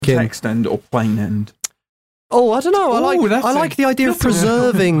Text end or plain end? Oh, I don't know. I like the idea of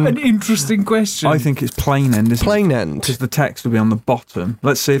preserving. An interesting question. I think it's plain end, isn't it? Plain end. Because the text will be on the bottom.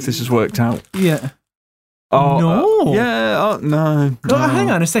 Let's see if this has worked out. Yeah. Oh, No. No. Oh,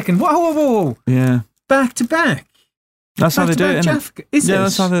 hang on a second. Whoa. Yeah. Back to back. That's how they do it, isn't it? Jaffa. Is it?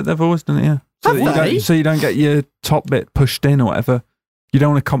 That's how they've always done it, yeah. So you don't get your top bit pushed in or whatever. You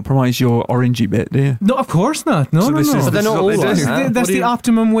don't want to compromise your orangey bit, do you? No, of course not. No. But they're not all like that. That's the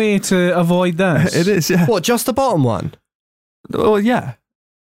optimum way to avoid that. It is, yeah. What, just the bottom one? Well, yeah.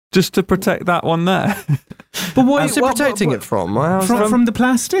 Just to protect that one there. But why? What's it protecting it from? From the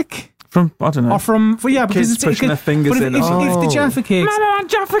plastic? From, I don't know. Or from, well, yeah, because Kids it's pushing their fingers but in. if the Jaffa cakes, Mama,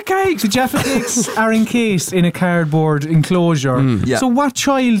 Jaffa cakes! the Jaffa cakes are encased in a cardboard enclosure. Yeah. So what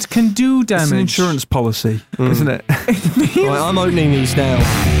child can do damage? It's an insurance policy, isn't it? Right, I'm opening these now.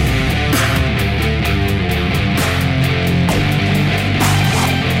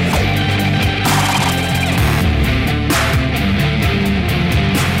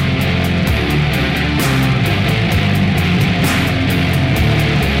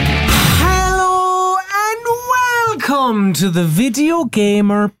 Welcome to the Video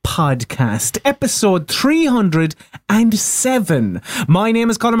Gamer Podcast, episode 307. My name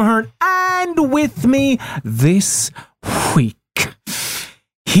is Colin Mahern, and with me this week,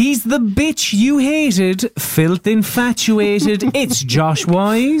 he's the bitch you hated, filth infatuated, it's Josh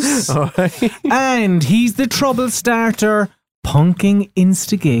Wise. And he's the trouble starter, punking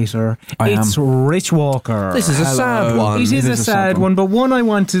instigator, it's Rich Walker. This is a sad one. It is a sad one, but one I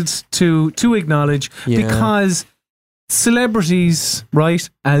wanted to acknowledge because celebrities, right,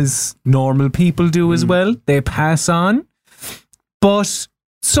 as normal people do as well, they pass on. But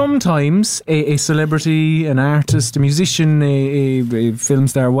sometimes a celebrity, an artist, a musician, a film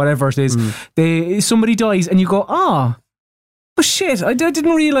star, whatever it is, somebody dies and you go, oh shit, I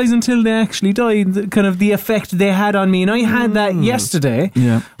didn't realise until they actually died kind of the effect they had on me. And I had that yesterday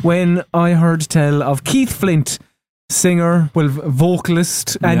when I heard tell of Keith Flint, singer,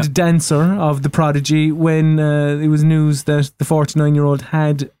 vocalist and dancer of The Prodigy, when it was news that the 49-year-old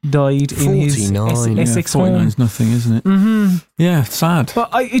had died in his Essex home. 49 is nothing, isn't it? Mm-hmm. Yeah, sad.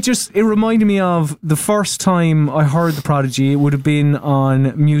 But it reminded me of the first time I heard The Prodigy. It would have been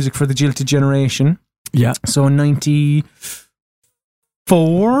on Music for the Jilted Generation. Yeah. So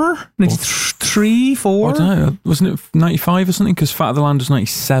 94, 93, 4? I don't know. Wasn't it 95 or something? Because Fat of the Land was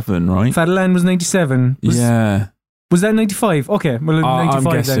 97, right? Fat of the Land was 97. Yeah. Was that 95? Okay, well, 95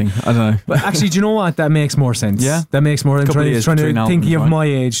 I'm guessing. then. I don't know. But actually, do you know what? That makes more sense. Yeah? That makes more sense. Trying to think of right? my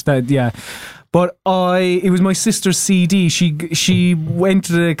age. But it was my sister's CD. She went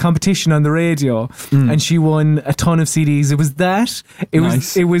to the competition on the radio and she won a ton of CDs. It was that.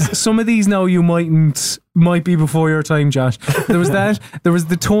 It was some of these now you might be before your time, Josh. There was that. There was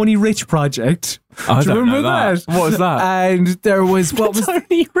the Tony Rich Project. Do you remember that? What was that? And there was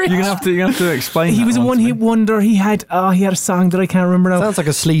Tony Rich. You're gonna have to explain. He was a one-hit wonder. He had a song that I can't remember now. Sounds like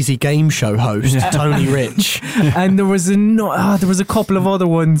a sleazy game show host, Tony Rich. And there was a couple of other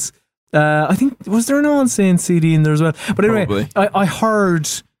ones. I think, was there an All Saints CD in there as well? But anyway, I heard,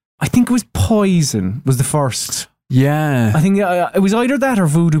 I think it was Poison was the first. Yeah. I think it was either that or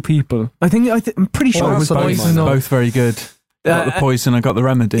Voodoo People. I'm pretty sure it was Poison. Both very good. Got the Poison, I got the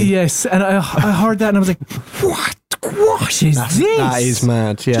Remedy. Yes, and I heard that and I was like, what is this? That is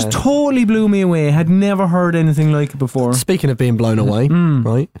mad, yeah. Just totally blew me away. Had never heard anything like it before. Speaking of being blown away,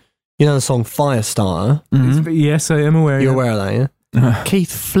 right? You know the song Firestarter? Yes, I am aware. You're aware of that, yeah?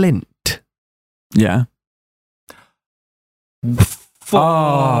 Keith Flint. Yeah.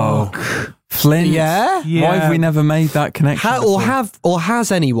 Fuck. Flint. Yeah? Why have we never made that connection?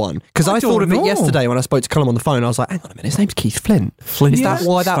 Has anyone? Because I thought of it yesterday when I spoke to Colin on the phone. I was like, hang on a minute, his name's Keith Flint. Is that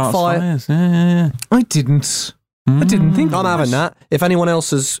why that fire? Yeah. I didn't think I'm having that. If anyone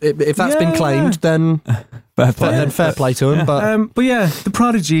else has, if that's been claimed, then fair play to him. But yeah, The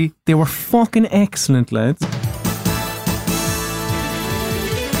Prodigy, they were fucking excellent, lads.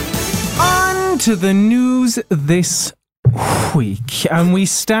 On to the news this week, and we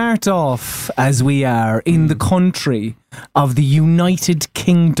start off as we are in the country of the United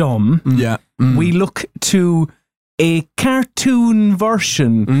Kingdom. Yeah. We look to a cartoon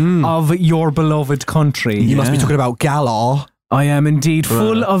version of your beloved country. You must be talking about Galar. I am indeed,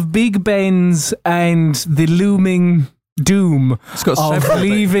 full of Big Bens and the looming doom of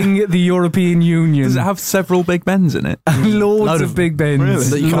leaving the European Union. Does it have several Big Bens in it? Loads of Big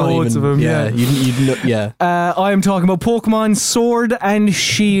Bens. Really? Loads of them, yeah. I am talking about Pokemon Sword and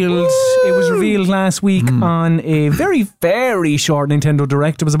Shield. Woo! It was revealed last week on a very, very short Nintendo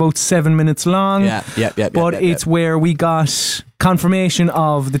Direct. It was about 7 minutes long. Yeah. But it's where we got confirmation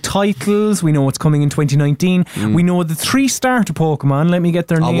of the titles. We know what's coming in 2019. We know the 3 starter Pokemon. Let me get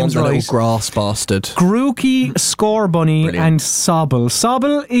their names right. Little grass bastard. Grookey, Scorbunny, and Sobble.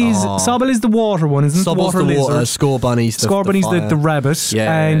 Sobble is the water one, isn't it? The water lizard. Scorbunny's the rabbit.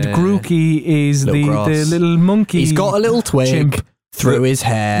 And Grookey is the little monkey. He's got a little twig chimp through his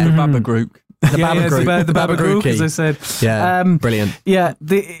hair. The Babagrook. The Babagrook, as I said. Yeah, brilliant. Yeah,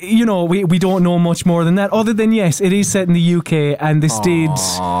 we don't know much more than that, other than, yes, it is set in the UK, and this did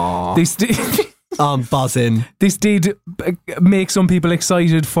I'm buzzing. This did make some people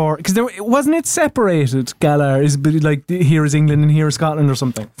excited for, because wasn't it separated? Galar is like, here is England and here is Scotland or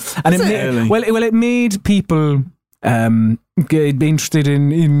something, and it made people be interested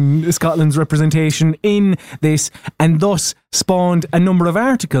in Scotland's representation in this, and thus spawned a number of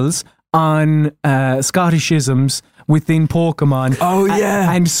articles on Scottishisms within Pokemon. Oh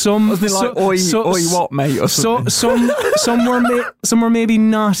yeah, and some wasn't it like oi what mate or something? Some were maybe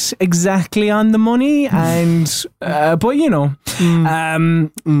not exactly on the money, and but I'd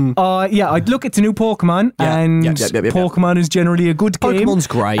look at the new Pokemon, and Pokemon is generally a good game. Pokemon's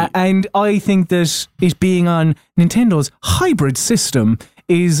great, and I think that it being on Nintendo's hybrid system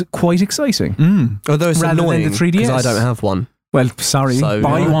is quite exciting. Although it's rather annoying than the 3DS, because I don't have one. Well, sorry. So,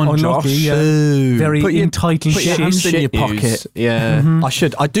 buy one, Josh. Very entitled shit in your pocket. Yeah, I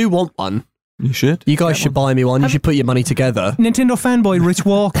should. I do want one. You should. You guys should buy me one. You should put your money together. Nintendo fanboy Rich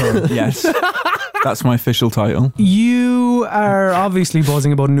Walker. Yes. That's my official title. You are obviously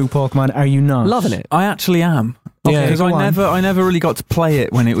buzzing about a new Pokemon, are you not? Loving it. I actually am. Yeah, because I never really got to play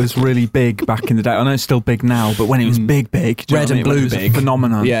it when it was really big back in the day. I know it's still big now, but when it was big, red and blue big,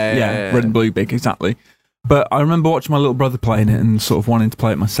 phenomenon. Yeah, red and blue big, exactly. But I remember watching my little brother playing it and sort of wanting to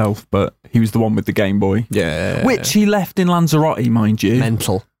play it myself, but he was the one with the Game Boy. Yeah. Which he left in Lanzarote, mind you.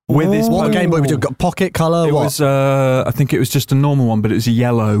 Mental. With his what Game Boy? Got pocket colour? It was, I think it was just a normal one, but it was a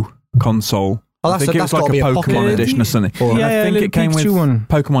yellow console. Oh, I think it was like a Pokemon edition or something. Yeah, I think it came with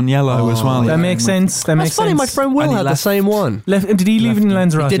Pokemon Yellow as well. That makes sense. That's funny, my friend Will had the same one. Did he leave it in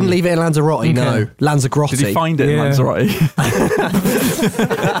Lanzarote? He didn't leave it in Lanzarote, no. Lanzarote. Did he find it in Lanzarote?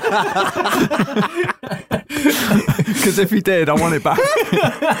 Because if he did, I want it back.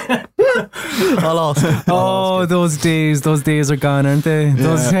 I'll ask. Oh, those days are gone, aren't they? Yeah.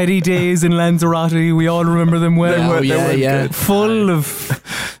 Those heady days in Lanzarote, we all remember them well. They were full of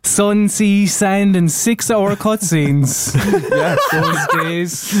sun, sea, sand, and 6-hour cutscenes. Yes, those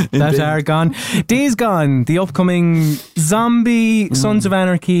days that are gone. Days Gone, the upcoming zombie Sons of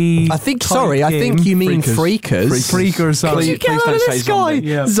Anarchy. I think you mean Freakers. Freakers. Sorry. Did you get out of this guy?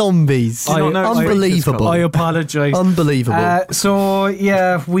 Yeah. Zombies. Unbelievable. I apologise. Unbelievable. So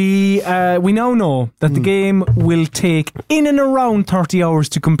yeah, we now know that the game will take in and around 30 hours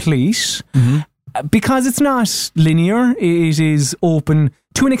to complete. Because it's not linear, it is open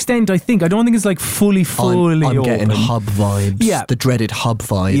to an extent, I think. I don't think it's like fully I'm open. getting hub vibes. Yeah. The dreaded hub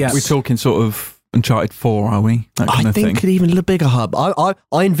vibes. Yeah. We're talking sort of Uncharted 4, are we? That kind of think thing. even a bigger hub. I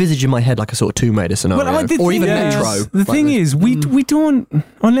envisage in my head like a sort of Tomb Raider scenario. Or even Metro. The thing is, we don't,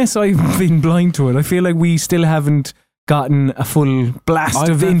 unless I've been blind to it, I feel like we still haven't gotten a full blast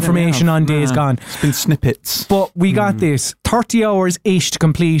of information on Days Gone. It's been snippets. But we got this 30 hours-ish to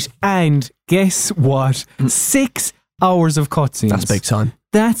complete, and guess what? 6 hours of cutscenes. That's big time.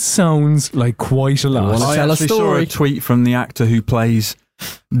 That sounds like quite a lot. I actually saw a tweet from the actor who plays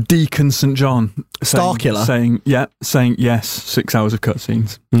Deacon St. John saying yes, 6 hours of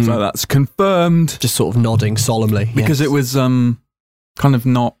cutscenes. So that's confirmed. Just sort of nodding solemnly. Because it was kind of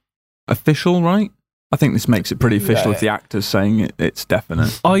not official, right? I think this makes it pretty official if the actor's saying it's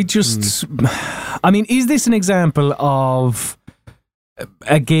definite. I mean, is this an example of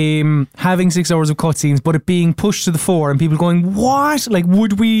a game having 6 hours of cutscenes, but it being pushed to the fore and people going, what? Like,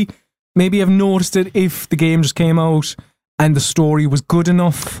 would we maybe have noticed it if the game just came out and the story was good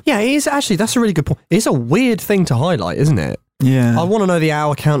enough? Yeah, it is actually, that's a really good point. It's a weird thing to highlight, isn't it? Yeah. I want to know the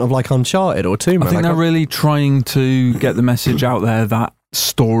hour count of like Uncharted or Tomb Raider. I think they're really trying to get the message out there that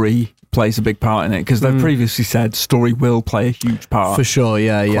story plays a big part in it, because they've previously said story will play a huge part. For sure,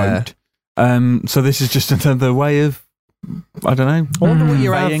 yeah. So this is just another way of, I don't know. I wonder what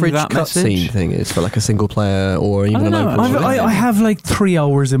your average cutscene thing is for like a single player or even an open world. I have like 3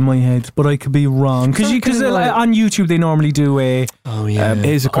 hours in my head, but I could be wrong. Because on YouTube they normally do a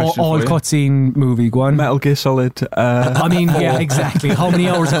here's a question all cutscene movie. Go on. Metal Gear Solid. I mean, yeah, exactly. How many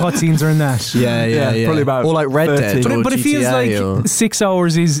hours of cutscenes are in that? Yeah. Probably about or like Red Dead. But it feels like 6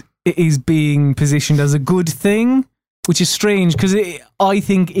 hours is being positioned as a good thing. which is strange because I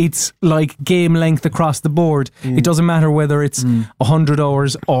think it's like game length across the board. It doesn't matter whether it's 100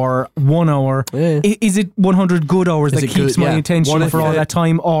 hours or 1 hour. Is it 100 good hours that keeps my attention for all that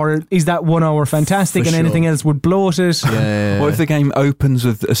time, or is that 1 hour fantastic and anything else would bloat it? What if the game opens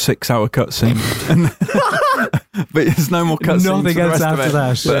with a 6-hour cutscene? But there's no more cutscenes. Nothing else after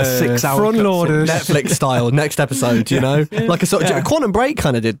that. But a 6-hour front loaded Netflix style. Next episode, you know, like a sort of Quantum Break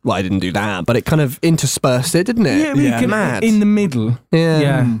kind of did. Well, I didn't do that, but it kind of interspersed it, didn't it? Mad. In the middle.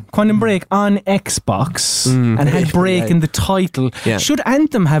 Quantum Break on Xbox and had break in the title. Should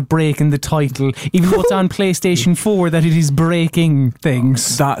Anthem have break in the title, even though it's on PlayStation 4, that it is breaking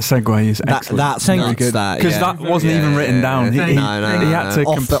things? That segue is excellent. That's very good. Because that wasn't even written down. He had to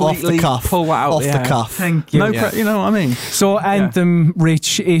completely pull that out off the cuff. Thank you. You know what I mean? So Anthem,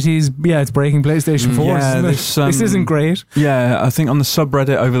 Rich, it's breaking PlayStation 4. This isn't great. Yeah, I think on the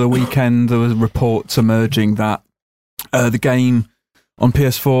subreddit over the weekend there were reports emerging that the game on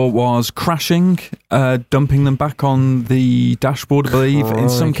PS4 was crashing, dumping them back on the dashboard, I believe. In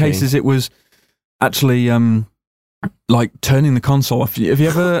some cases it was actually like turning the console off. Have you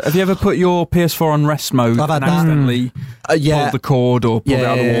ever put your PS4 on rest mode and accidentally pulled the cord or pulled it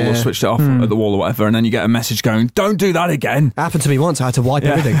out of the wall or switched it off at the wall or whatever, and then you get a message going, "Don't do that again." Happened to me once. I had to wipe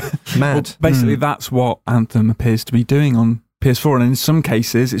everything. Mad. Well, basically, that's what Anthem appears to be doing on PS4, and in some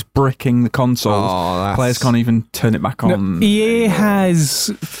cases, it's bricking the consoles. Players can't even turn it back on. Now, EA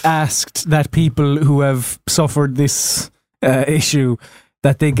has asked that people who have suffered this issue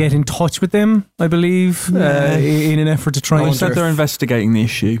that they get in touch with them, I believe, in an effort to try and... said they're investigating the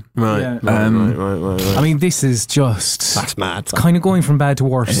issue. Right. I mean, this is just... That's mad. It's kind of going from bad to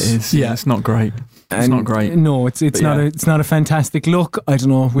worse. It is. Yeah, it's not great. It's not great. No, it's not a fantastic look. I don't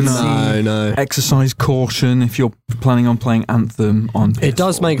know. We'll see. No. Exercise caution if you're planning on playing Anthem on PS4. It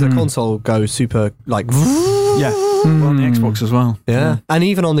does make the console go super, like... Yeah. On the Xbox as well. Yeah. And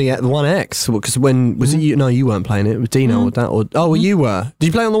even on the One X, because when was it you? No, you weren't playing it. It was Dino or that. You were. Did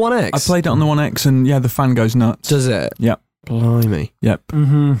you play on the One X? I played it on the One X, and the fan goes nuts. Does it? Yep. Blimey. Yep.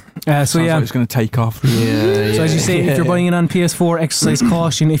 Sounds like it's going to take off. So as you say, if you're buying it on PS4, exercise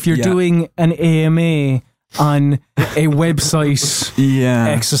caution. If you're doing an AMA on a website,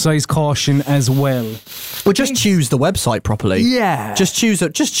 exercise caution as well. Well, just choose the website properly. Yeah. Just choose a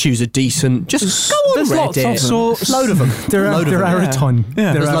decent. Just go on Reddit. Lots of them. Load of them. There are a ton.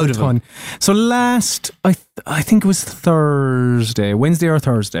 Yeah. There's a load of them. So last, I think it was Wednesday or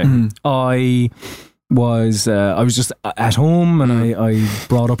Thursday. I was just at home and I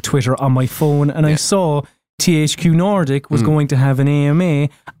brought up Twitter on my phone and I saw THQ Nordic was going to have an AMA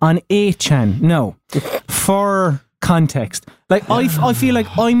on 8chan. Now, for context, like I feel like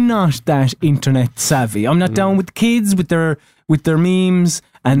I'm not that internet savvy. I'm not down with kids with their memes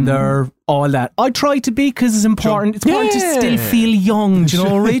and their all that. I try to be because it's important. It's important to still feel young. Do you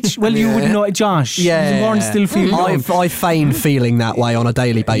know, Rich? Well, you wouldn't know it, Josh. Yeah, it's important to still feel young. I feign feeling that way on a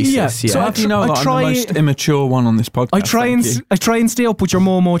daily basis. Yeah. So how do you know that I'm the most immature one on this podcast? I try and stay up with your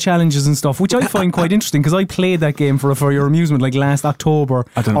Momo challenges and stuff, which I find quite interesting because I played that game for your amusement like last October.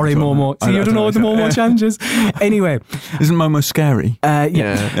 I don't know. Or a Momo. So you don't know the Momo challenges. Anyway, isn't Momo scary?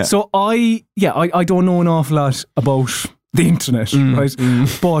 Yeah. So I don't know an awful lot about the internet, right?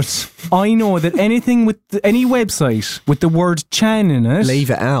 But I know that anything with any website with the word Chan in it,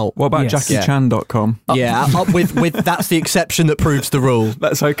 leave it out. What about JackieChan.com? With that's the exception that proves the rule.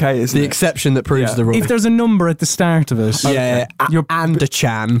 That's okay, isn't it? The exception that proves the rule. If there's a number at the start of it, you're and a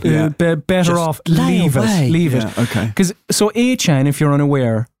Chan, better off leave it. Okay. Because so 8chan, if you're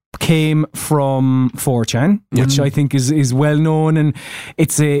unaware, came from 4chan, which I think is well known, and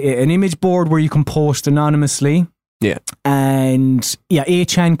it's an image board where you can post anonymously. Yeah. And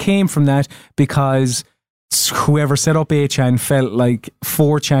 8chan came from that because whoever set up 8chan felt like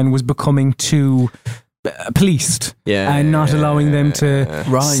 4chan was becoming too policed and not allowing them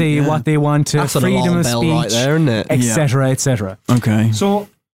to say what they want to. That's freedom of speech, right there, isn't it? etc., etc. Okay. So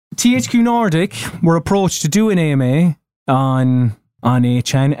THQ Nordic were approached to do an AMA on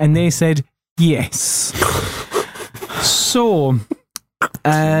 8chan and they said yes. So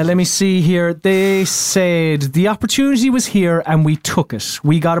let me see here. They said the opportunity was here and we took it.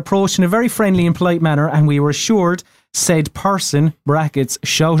 We got approached in a very friendly and polite manner and we were assured said person, brackets,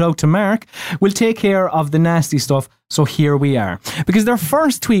 shout out to Mark, will take care of the nasty stuff. So here we are. Because their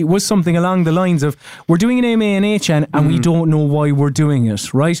first tweet was something along the lines of, we're doing an AMA in 8chan and we don't know why we're doing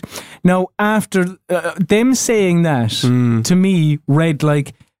it, right? Now, after them saying that, to me, read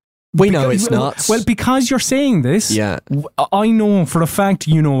like, We know it's nuts. Well, because you're saying this, I know for a fact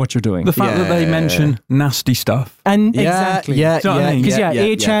you know what you're doing. The fact that they mention nasty stuff. And exactly. Because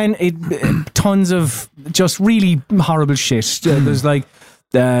 8chan, tons of just really horrible shit. There's like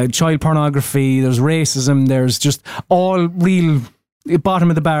child pornography, there's racism, there's just all real bottom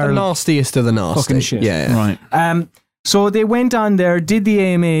of the barrel. The nastiest of the nasty. Fucking shit. Yeah. Right. So they went on there, did the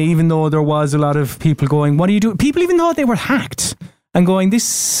AMA, even though there was a lot of people going, what are you doing? People even thought they were hacked. And going,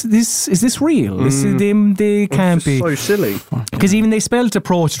 this is this real? They can't be. So silly. Because even they spelled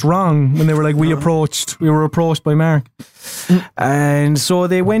approached wrong when they were like, we were approached by Mark. And so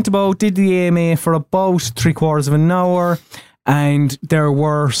they went about, did the AMA for about 3/4 of an hour. And there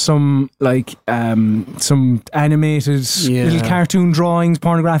were some some animated little cartoon drawings,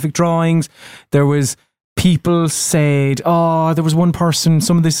 pornographic drawings. There was people said, there was one person,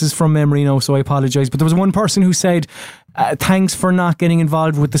 some of this is from memory now, so I apologise, but there was one person who said, thanks for not getting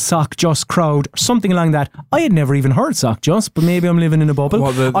involved with the Sock Just crowd, or something along that. I had never even heard Sock Just, but maybe I'm living in a bubble.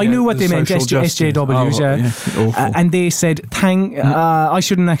 I knew what they meant, SJWs, and they said, I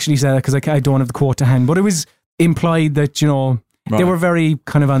shouldn't actually say that because I don't have the quote to hand, but it was implied that, they were very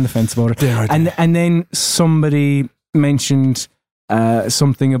kind of on the fence about it. And then somebody mentioned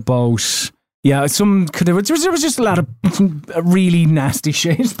something about... there was just a lot of really nasty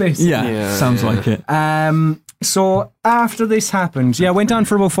shit, basically. Yeah, sounds like it. So after this happened, went on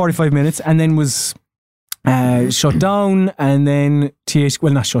for about 45 minutes and then was shut down, and then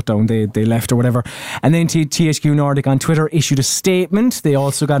not shut down, they left or whatever, and then THQ Nordic on Twitter issued a statement. They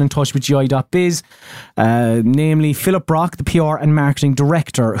also got in touch with GI.biz, namely Philip Brock, the PR and marketing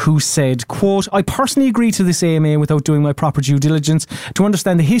director, who said, quote, I personally agree to this AMA without doing my proper due diligence to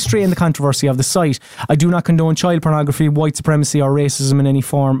understand the history and the controversy of the site. I do not condone child pornography, white supremacy or racism in any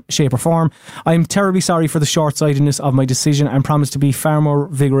form, shape or form. I am terribly sorry for the short-sightedness of my decision and promise to be far more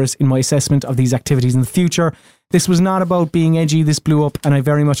vigorous in my assessment of these activities in the future. This was not about being edgy. This blew up, and I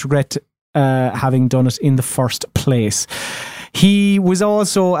very much regret having done it in the first place. He was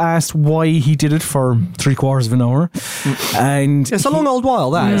also asked why he did it for 3/4 of an hour, and it's a long old while,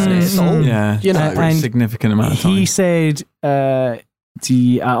 that isn't it? It's all, a significant amount of time. He said, "I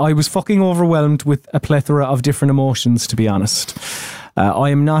was fucking overwhelmed with a plethora of different emotions, to be honest. I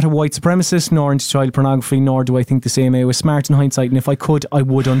am not a white supremacist, nor into child pornography, nor do I think this AMA was smart in hindsight, and if I could, I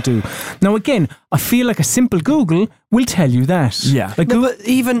would undo." Now again, I feel like a simple Google will tell you that. Yeah. Like go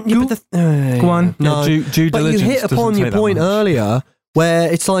on. No. Due but you hit upon your point earlier where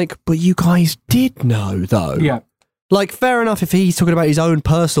it's like, but you guys did know though. Yeah. Like, fair enough if he's talking about his own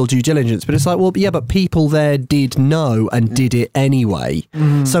personal due diligence, but it's like, well, but people there did know and did it anyway.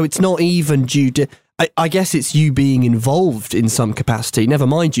 So it's not even I guess it's you being involved in some capacity. Never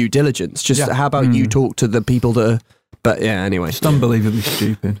mind due diligence. Just how about you talk to the people that are... But yeah, anyway. It's unbelievably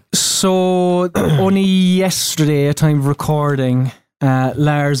stupid. So, only yesterday, at time of recording,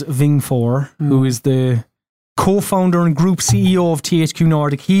 Lars Wingfour, who is the co-founder and group CEO of THQ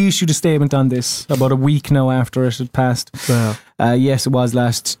Nordic, he issued a statement on this about a week now after it had passed. Yes, it was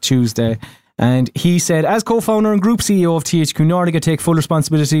last Tuesday. And he said, as co-founder and group CEO of THQ Nordic, I take full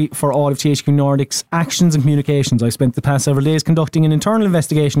responsibility for all of THQ Nordic's actions and communications. I spent the past several days conducting an internal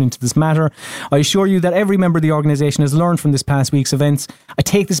investigation into this matter. I assure you that every member of the organisation has learned from this past week's events. I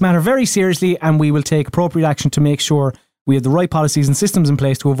take this matter very seriously, and we will take appropriate action to make sure we have the right policies and systems in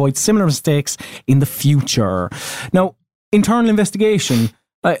place to avoid similar mistakes in the future. Now, internal investigation,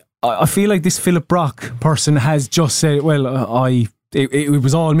 I feel like this Philip Brock person has just said, well, it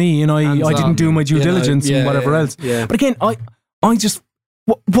was all me, and I didn't do my due diligence and whatever else. Yeah. But again, I just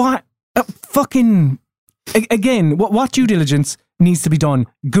what fucking again, what due diligence needs to be done?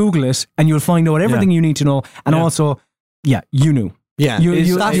 Google it, and you'll find out everything you need to know. And also, you knew. Yeah,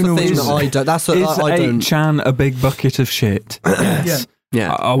 that's the thing that I don't. That's what I don't. 8chan a big bucket of shit? Yes.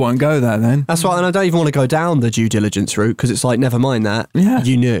 Yeah, I won't go there then. That's right, and I don't even want to go down the due diligence route because it's like, never mind that. Yeah,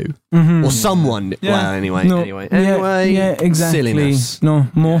 you knew, or someone. Yeah. Well, anyway. Yeah, exactly. Silliness. No,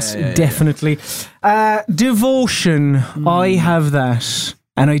 most definitely. Devotion. I have that,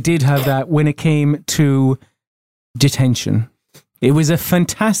 and I did have that when it came to Detention. It was a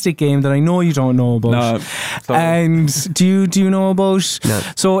fantastic game that I know you don't know about. No, and do you know about? No.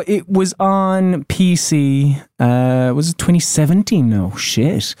 So it was on PC. Was it 2017? No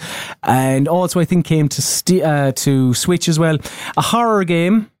shit. And also I think came to Switch as well. A horror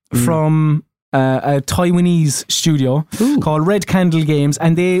game from a Taiwanese studio called Red Candle Games,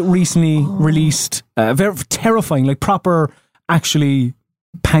 and they recently released very terrifying, like proper, actually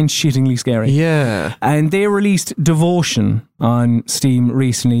pants-shittingly scary. Yeah. And they released Devotion on Steam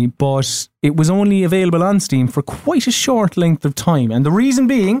recently, but it was only available on Steam for quite a short length of time. And the reason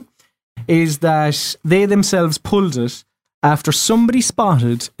being is that they themselves pulled it after somebody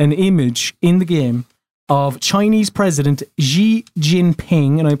spotted an image in the game of Chinese President Xi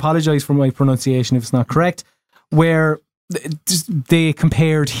Jinping, and I apologize for my pronunciation if it's not correct, where they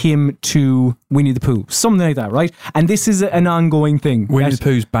compared him to Winnie the Pooh, something like that, right? And this is an ongoing thing. Winnie the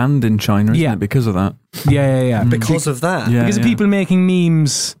Pooh's banned in China, isn't it, because of that? Yeah. Because of that. Yeah, because of people making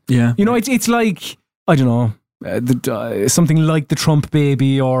memes. Yeah. You know, it's like, I don't know, something like the Trump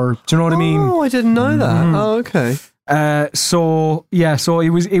baby, or do you know what I mean? Oh, I didn't know that. Oh, okay. So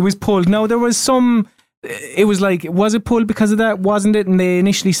it was pulled. Now there was some. It was like, was it pulled because of that? Wasn't it? And they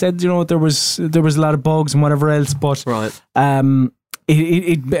initially said, you know, there was a lot of bugs and whatever else. But right.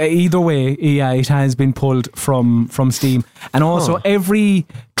 It either way, yeah, it has been pulled from Steam, and also every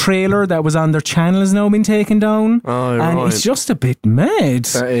trailer that was on their channel has now been taken down. Oh, and right. it's just a bit mad.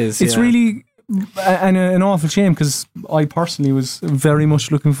 That is. It's really. And an awful shame, because I personally was very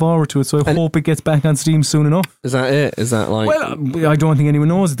much looking forward to it, so I hope it gets back on Steam soon enough. Is that it? Is that like... Well, I don't think anyone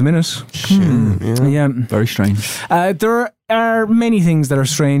knows at the minute. Yeah. Very strange. There are many things that are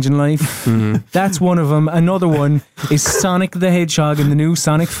strange in life. That's one of them. Another one is Sonic the Hedgehog in the new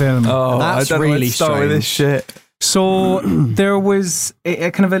Sonic film. Oh, that's I don't know where really to start with this shit. So there was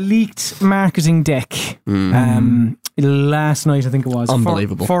a kind of a leaked marketing deck last night, I think it was.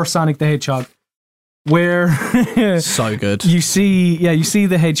 Unbelievable. For Sonic the Hedgehog. Where so good. you see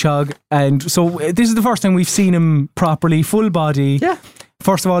the hedgehog, and so this is the first time we've seen him properly, full body. Yeah.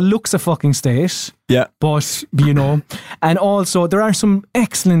 First of all, looks a fucking state. Yeah. But you know, and also there are some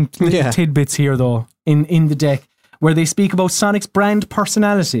excellent little tidbits here though in the deck where they speak about Sonic's brand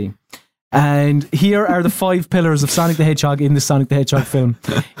personality. And here are the 5 pillars of Sonic the Hedgehog in the Sonic the Hedgehog film.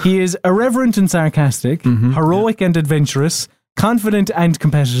 He is irreverent and sarcastic, heroic and adventurous, confident and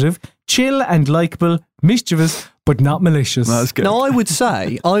competitive, chill and likeable, mischievous but not malicious. That's good. Now, I would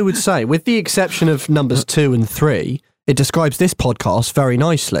say, with the exception of numbers 2 and 3, it describes this podcast very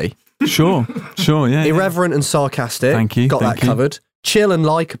nicely. Sure, yeah. Irreverent and sarcastic. Thank you. Got that covered. Chill and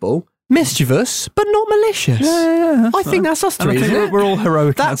likeable. Mischievous, but not malicious. Yeah. I think that's us three, isn't it? We're all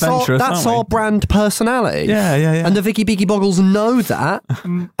heroic and adventurous, That's aren't our brand personality. Yeah. And the Vicky Biggie Boggles know that.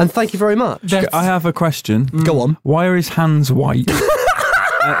 And thank you very much. I have a question. Go on. Why are his hands white?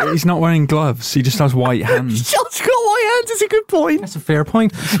 He's not wearing gloves. He just has white hands. He's just got white hands. It's a good point. That's a fair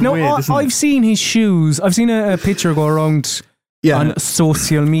point. No, weird, isn't it? I've seen his shoes. I've seen a picture go around on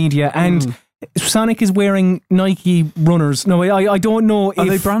social media, and Sonic is wearing Nike runners. No, I don't know Are if...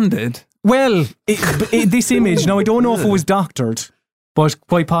 they branded? Well, this image, now I don't know if it was doctored, but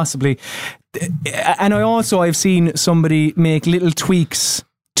quite possibly. And I've seen somebody make little tweaks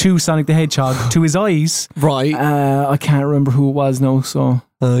to Sonic the Hedgehog, to his eyes. Right. I can't remember who it was now, so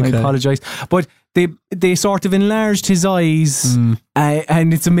I apologise. But they sort of enlarged his eyes,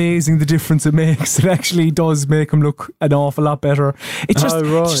 and it's amazing the difference it makes. It actually does make him look an awful lot better. It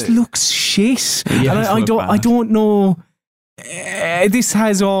just looks shit. Yeah, and I don't know. This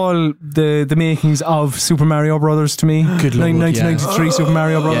has all the makings of Super Mario Brothers to me. Good Lord, 1993 Super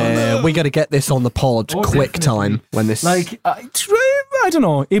Mario Brothers. Yeah, we got to get this on the pod quick time when this... Like, I don't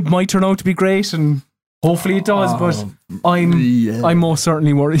know. It might turn out to be great, and hopefully it does. But I'm most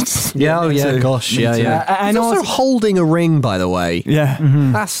certainly worried. Gosh, yeah. And He's also holding a ring, by the way. Yeah.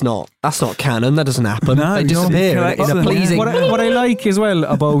 That's not canon. That doesn't happen. No, they you disappear don't in a collect pleasing... What I like as well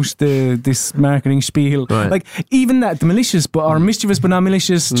about this marketing spiel, like even that, the malicious or mischievous but not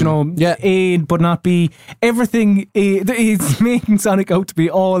malicious, you know, A but not B, everything is making Sonic out to be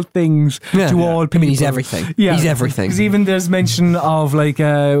all things to all people. I mean, he's everything. Yeah. He's everything. Because even there's mention of like,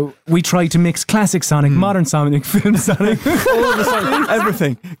 we try to mix classic Sonic, modern Sonic, film Sonic. All of a sudden,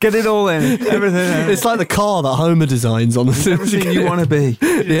 everything. Get it all in. Everything. It's like the car that Homer designs on the... Everything you want to be.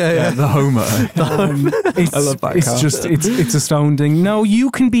 Yeah. The Homer. I love that car. It's astounding. Now, you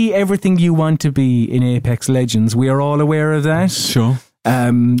can be everything you want to be in Apex Legends. We are all aware of that. Sure.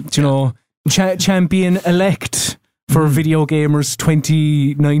 You know, champion elect for Video Gamers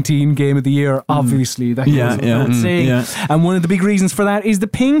 2019 Game of the Year, obviously. That goes without saying. And one of the big reasons for that is the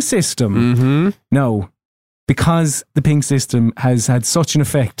ping system. No, because the ping system has had such an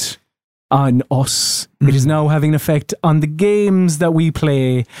effect on us, it is now having an effect on the games that we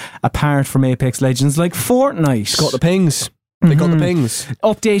play apart from Apex Legends, like Fortnite. Got the pings. They got the pings.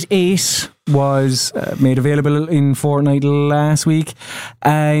 Update 8 was made available in Fortnite last week,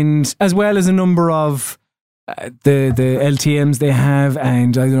 and as well as a number of the LTMs they have,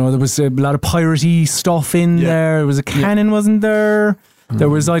 and I don't know, there was a lot of piratey stuff in there. There was a cannon, wasn't there? There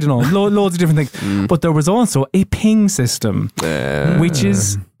was, I don't know, loads of different things. But there was also a ping system, which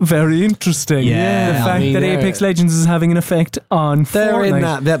is very interesting. Yeah, the I fact mean, that Apex Legends is having an effect on They're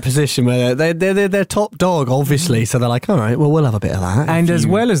Fortnite. in that position where they're top dog, obviously. So they're like, all right, well, we'll have a bit of that. And as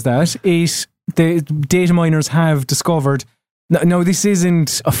well as that, the data miners have discovered. No, this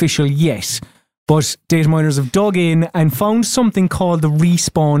isn't official yet, but data miners have dug in and found something called the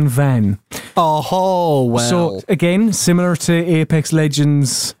respawn van. Oh, well. So again, similar to Apex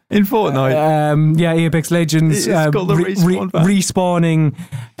Legends In Fortnite. Apex Legends It's called the respawn van.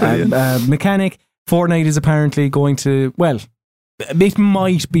 respawning mechanic. Fortnite is apparently going to. Well, it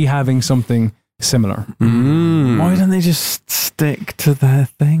might be having something similar. Why don't they just stick to their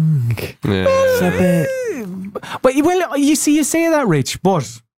thing? It's a bit. But you say that, Rich.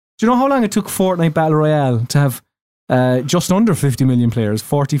 But do you know how long it took Fortnite Battle Royale to have just under 50 million players?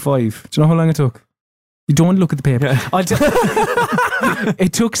 45. Do you know how long it took? You don't look at the paper. Yeah.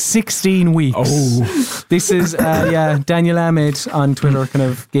 It took 16 weeks. Oh. This is Daniel Ahmed on Twitter, kind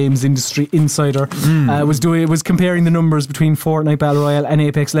of games industry insider, was comparing the numbers between Fortnite Battle Royale and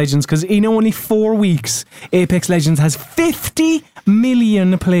Apex Legends, because in only 4 weeks, Apex Legends has 50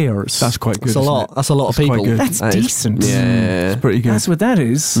 million players. That's quite good. That's a lot. Isn't it? That's a lot of That's quite people. good. That's That is- decent. Yeah. It's pretty good. That's what that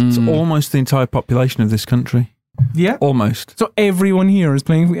is. It's almost the entire population of this country. Yeah. Almost. So everyone here is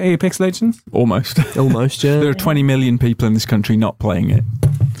playing Apex Legends? Almost. Almost, yeah. There are 20 million people in this country not playing it.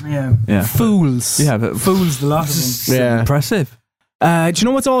 Yeah. Yeah. Fools. Yeah, but Fools, the lot of them. It's Yeah. impressive. Do you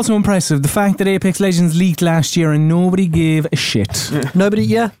know what's also impressive? The fact that Apex Legends leaked last year and nobody gave a shit. Nobody,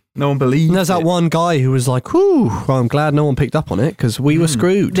 yeah. No one believes. There's that it. one guy who was like, whew, well, I'm glad no one picked up on it because we were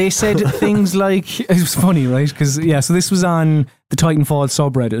screwed. They said things like, it was funny, right? Because, so this was on the Titanfall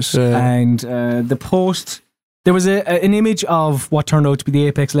subreddit, and the post, there was an image of what turned out to be the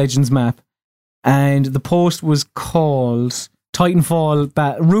Apex Legends map, and the post was called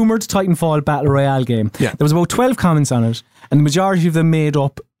rumored Titanfall Battle Royale game. Yeah. There was about 12 comments on it, and the majority of them made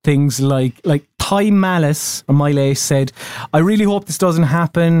up things like Ty Malice said, I really hope this doesn't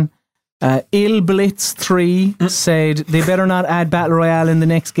happen. Il Blitz 3 said they better not add Battle Royale in the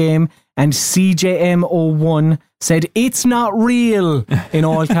next game, and CJM01 said it's not real in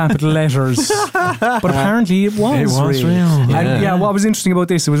all capital letters. But apparently it was real. And what was interesting about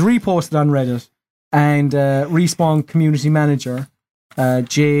this, it was reposted on Reddit, and Respawn community manager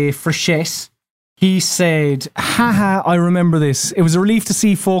Jay Frechette, he said, haha, I remember this. It was a relief to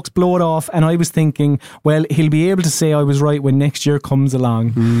see folks blow it off, and I was thinking, well, he'll be able to say I was right when next year comes along.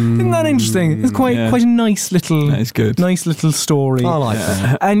 Isn't that interesting? It's quite a nice little story. I like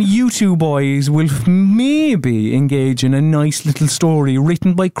that. And you two boys will maybe engage in a nice little story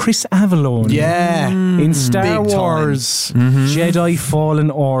written by Chris Avallone. Yeah. In Star Big time. Wars Jedi Fallen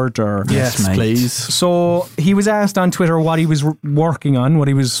Order. Yes, mate. please. So he was asked on Twitter what he was working on, what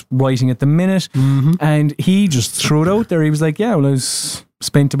he was writing at the minute, and he just threw it out there. He was like, I was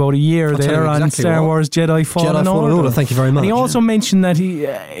spent about a year there on exactly Star what. Wars Jedi Fallen Order. Thank you very much. And he also mentioned that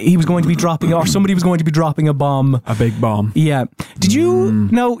he was going to be dropping, or somebody was going to be dropping a bomb. A big bomb. Yeah. Did you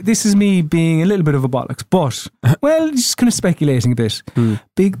know, this is me being a little bit of a bollocks, but, well, just kind of speculating a bit.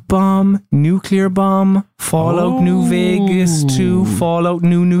 Big bomb, nuclear bomb, Fallout New Vegas 2, Fallout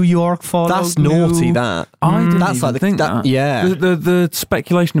New York, Fallout That's naughty, that. I didn't That's even like the- think that- that. yeah. The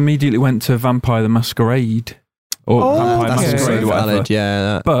speculation immediately went to Vampire the Masquerade. Or Vampire That's okay. Masquerade, very or whatever. valid,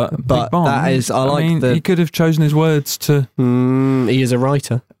 yeah. But Big Bomb, that is, I like mean, the. he could have chosen his words to, He is a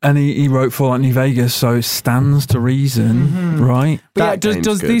writer. and he wrote Fallout New Vegas, so it stands to reason, right? But That game's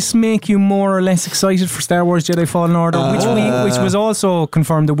does good. this make you more or less excited for Star Wars Jedi Fallen Order, which was also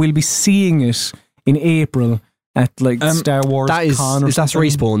confirmed that we'll be seeing it in April at Star Wars That is, Con or that's something.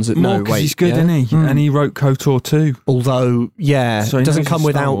 Respawn's. More No, because wait. he's good, yeah? isn't he? And he wrote KOTOR 2. Although, yeah, So he it doesn't knows come his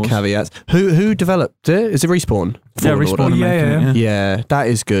Star without Wars. caviats. Who developed it? Is it Respawn? Yeah, Fallen Respawn Order? are making Yeah. it, Yeah, that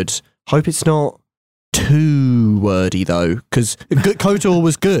is good. Hope it's not too wordy though, because KOTOR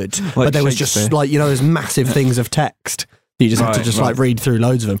was good, but there was just Shakespeare. there's massive things of text. You just have to Right, just right. read through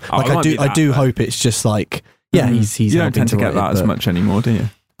loads of them. Oh, it might be I that, do though. hope it's just he's You don't helping tend to get write that it, as but- much anymore, do you?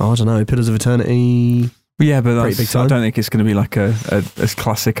 I don't know. Pillars of Eternity. Yeah, but Pretty big I time. don't think it's going to be like a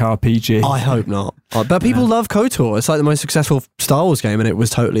classic RPG. I hope not. But people love KOTOR. It's like the most successful Star Wars game, and it was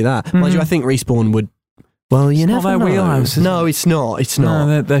totally that. Mind you, I think Respawn would. Well, you It's not never their know. wheelhouse, is No, it's not. It's not.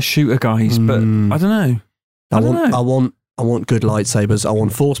 No, they're shooter guys, but I don't know. I don't know. I want good lightsabers. I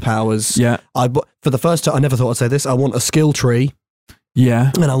want force powers. Yeah, For the first time, I never thought I'd say this. I want a skill tree,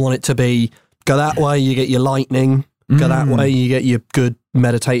 yeah. and I want it to be go that way. You get your lightning. Go that way. You get your good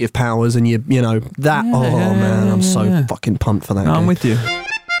meditative powers, and you know that. Yeah, oh yeah, man, I'm yeah, so yeah. fucking pumped for that. No, I'm game. with you.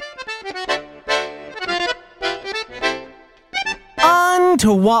 On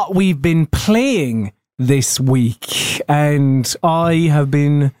to what we've been playing this week, and I have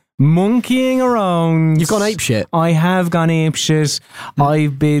been monkeying around. You've gone apeshit. I have gone apeshit.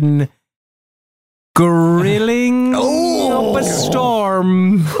 I've been grilling up a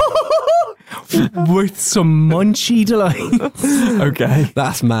storm with some munchy delights. Okay.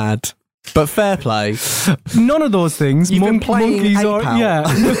 That's mad. But fair play. None of those things. You've been playing monkeys Ape are, Out. yeah.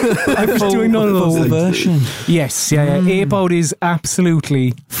 I was doing none of those Full things. version. Yes, yeah. Ape Out is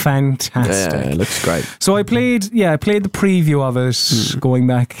absolutely fantastic. Yeah, it looks great. So I played the preview of it going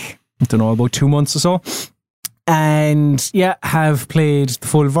back, I don't know, about 2 months or so. And yeah, have played the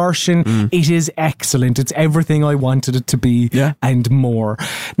full version. It is excellent. It's everything I wanted it to be and more.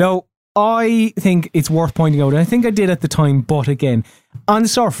 Now, I think it's worth pointing out, and I think I did at the time, but again, on the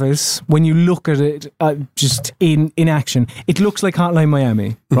surface, when you look at it just in action, it looks like Hotline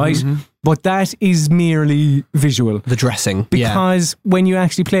Miami, right? But that is merely visual. The dressing. Because when you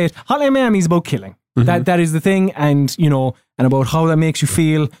actually play it, Hotline Miami is about killing. That is the thing, and and about how that makes you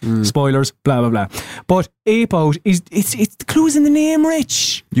feel. Spoilers, blah blah blah. But Ape Out it's the clues in the name,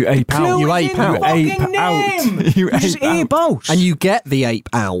 Rich. You ape out. You ape out. You ape out. You just ape out. And you get the ape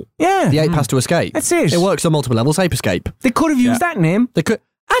out. Yeah. The ape has to escape. That's it. It works on multiple levels. Ape Escape. They could have used that name. They could.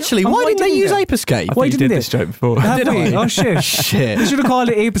 Actually, And why why didn't they didn't use they? Ape Escape? I Why think you didn't did they? this joke before. Have we? Oh shit. Shit. They should have called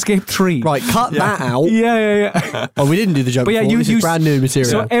it Ape Escape 3. Right, cut that out. Yeah. Oh, we didn't do the joke But yeah, before. This is brand new material.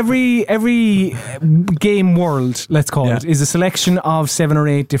 So every game world, let's call it, is a selection of 7 or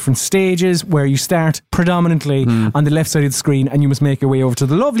 8 different stages where you start predominantly on the left side of the screen, and you must make your way over to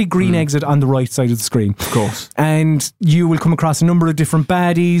the lovely green exit on the right side of the screen. Of course. And you will come across a number of different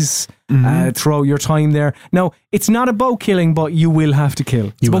baddies throughout your time there. Now, it's not about killing, but you will have to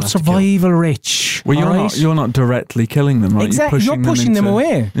kill. It's will about have to kill. survival, Rich. Well, alright? you're not directly killing them, right? Exactly, you're pushing them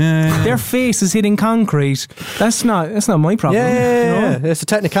away. Yeah. Their face is hitting concrete. That's not my problem. yeah, you know? it's a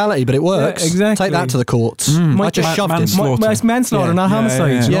technicality, but it works. Yeah, exactly. Take that to the courts. I just shoved him. manslaughter. It's manslaughter, Yeah. not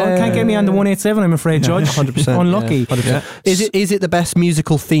homicide. You know? Yeah. Can't get me on the 187, I'm afraid, Judge. 100%. Unlucky. Yeah, 100%. Is it the best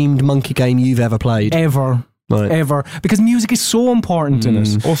musical themed monkey game you've ever played? Ever. Right. Ever. Because music is so important in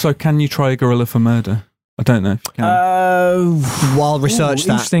it. Also, can you try a gorilla for murder? I don't know if you can. Well, I'll research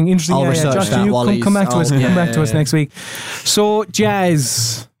that. Interesting. I'll Yeah, research Josh, that you while come back to us. yeah, Come back to yeah, us yeah. next week. So,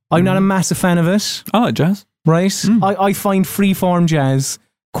 jazz. I'm not a massive fan of it, I like jazz. right? I find freeform jazz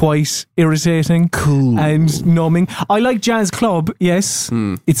quite irritating. Cool. And numbing. I like jazz club, yes.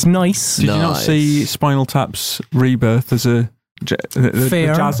 It's nice. Did you not Nice. see Spinal Tap's Rebirth as a the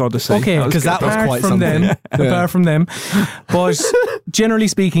Fair. Jazz Odyssey? Okay, because that was apart quite from something. them. Apart from them, but generally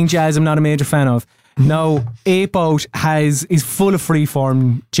speaking, jazz I'm not a major fan of. Now, Ape Out is full of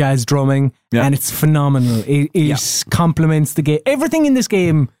freeform jazz drumming, and it's phenomenal. It complements the game. Everything in this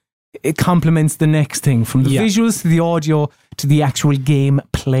game, it complements the next thing, from the visuals to the audio to the actual game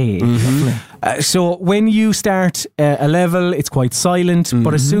play. So when you start a level, it's quite silent,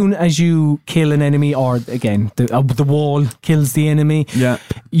 but as soon as you kill an enemy, or again, the wall kills the enemy,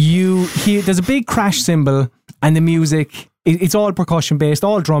 you hear there's a big crash symbol, and the music, it's all percussion based,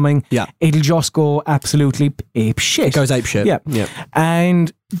 all drumming. It'll just go absolutely ape shit. It goes ape shit. Yeah.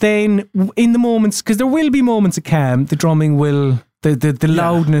 And then in the moments, because there will be moments of calm, the drumming will, the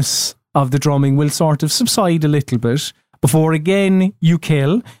loudness of the drumming will sort of subside a little bit before again you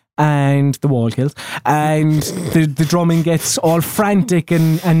kill and the wall kills and the drumming gets all frantic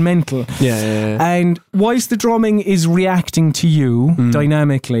and mental. And whilst the drumming is reacting to you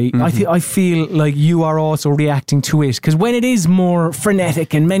dynamically, I feel like you are also reacting to it, because when it is more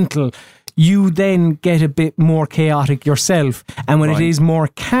frenetic and mental, you then get a bit more chaotic yourself, and when it is more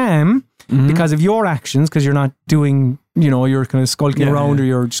calm, because of your actions, because you're not doing, you're kind of skulking around or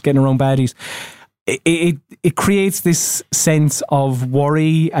you're just getting around baddies, it creates this sense of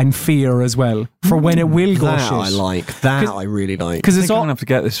worry and fear as well for when it will go That shit. I like. That I really like. Because I it's think I'm all gonna have to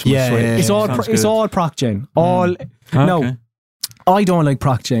get this from the Switch. it's all proc gen. All no. Okay. I don't like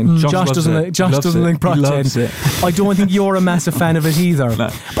proc gen. Josh Josh loves doesn't it. like. Josh Loves doesn't it. like proc He gen. loves it. I don't think you're a massive fan of it either. No.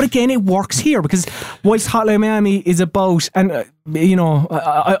 But again, it works here because whilst Hotline Miami is about, and I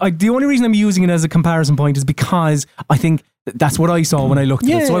the only reason I'm using it as a comparison point is because I think that's what I saw when I looked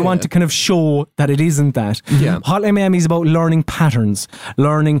at it. So I want to kind of show that it isn't that. Hotline Miami is about learning patterns,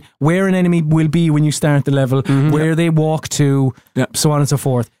 learning where an enemy will be when you start the level, where they walk to, so on and so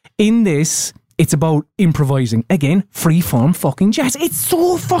forth. In this, it's about improvising. Again, freeform fucking jazz. It's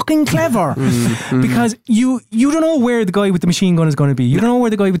so fucking clever because you don't know where the guy with the machine gun is going to be. You don't know where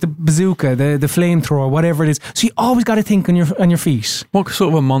the guy with the bazooka, the flamethrower, whatever it is. So you always got to think on your feet. What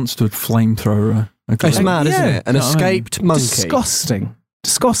sort of a monster would flamethrower? It's mad, isn't it? An No, I mean, escaped monkey. Disgusting.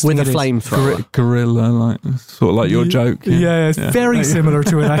 disgusting. with a it is. flamethrower. Gorilla, like sort of like your joke. Yeah, it's very similar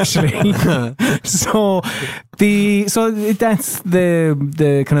to it actually. That's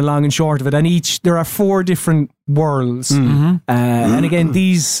the kind of long and short of it. And there are 4 different worlds, and again,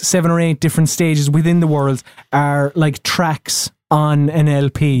 these 7 or 8 different stages within the worlds are like tracks on an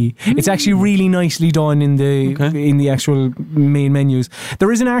LP. It's actually really nicely done in the actual main menus.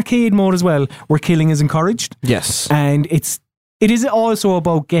 There is an arcade mode as well where killing is encouraged. Yes, and it is also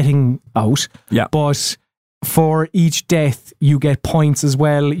about getting out. Yeah. But for each death, you get points as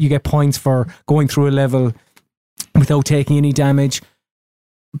well. You get points for going through a level without taking any damage.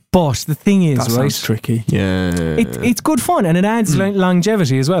 But the thing is, that right? sounds tricky. yeah, It's good fun and it adds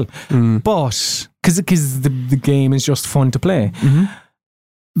longevity as well. But because the game is just fun to play,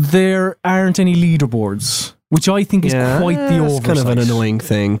 there aren't any leaderboards, which I think is quite the oversight. It's kind of an annoying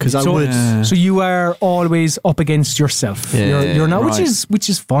thing because I would. So you are always up against yourself. Yeah, you're not, right. which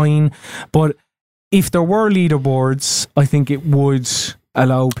is fine. But if there were leaderboards, I think it would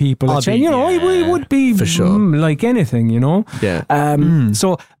allow people to change. It would be for sure. like anything, Yeah.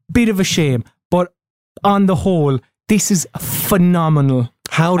 So bit of a shame, but on the whole, this is phenomenal.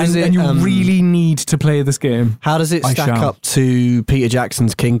 How does and you really need to play this game. How does it I stack shall. up to Peter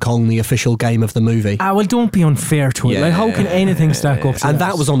Jackson's King Kong, the official game of the movie? Well, don't be unfair to it. Yeah. Like, how can anything stack up to And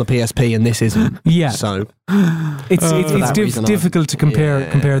that was on the PSP, and this isn't. Yeah. So It's that reason, difficult to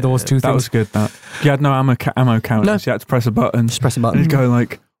compare those two That things. was good. That you had no ammo counters. No. You had to press a button. just press a And button. you'd go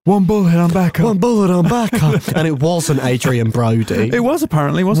like, 1 bullet, I'm back up. One bullet on back up. And it wasn't Adrian Brody. It was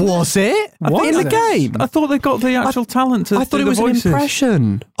apparently, wasn't it? Was it? Was in the it? game? I thought they got the actual talent to I thought do it the was voices. an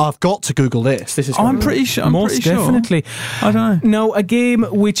impression. I've got to Google this. This is. I'm pretty sure. Most definitely. I don't know. Now, a game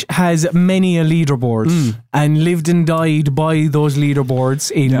which has many a leaderboard and lived and died by those leaderboards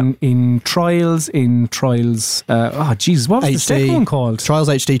in Trials, Jesus, what was the second one called? Trials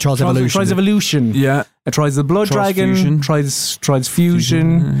HD, Trials Evolution. Trials Evolution. Yeah. Trials the Blood Trials Dragon, Fusion. Trials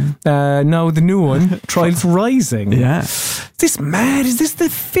Fusion. Now the new one, Trials Rising. Yeah. Is this mad? Is this the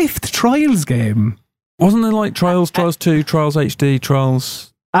 5th Trials game? Wasn't there like Trials 2, Trials HD,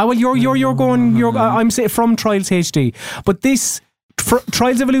 Trials... Well, you're going. I'm saying from Trials HD, but this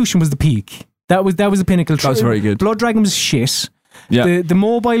Trials Evolution was the peak. That was the pinnacle. That was very good. Blood Dragon was shit. Yeah. The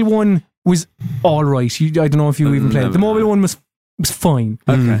mobile one was all right. I don't know if you even played it. The mobile one was fine.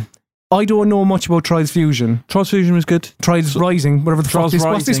 Okay. I don't know much about Trials Fusion. Trials Fusion was good. Trials Rising, whatever the Trials fuck this.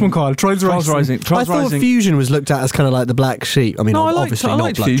 What's this Rising. one called? Trials Rising. I thought Fusion was looked at as kind of like the black sheep. I mean, No, I obviously not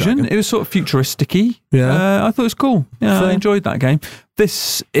liked Blood Fusion. Dragon. It was sort of futuristic-y. Yeah. I thought it was cool. Yeah, Fair. I enjoyed that game.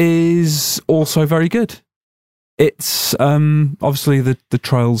 This is also very good. It's obviously the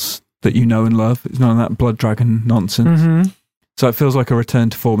Trials that you know and love. It's none of that Blood Dragon nonsense. Mm-hmm. So it feels like a return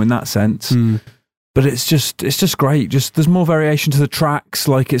to form in that sense. But it's just great. Just there's more variation to the tracks.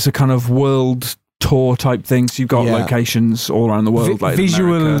 Like it's a kind of world tour type thing. So you've got locations all around the world, like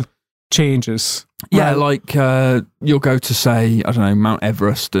visual America. changes. Yeah, Right. like you'll go to say, I don't know, Mount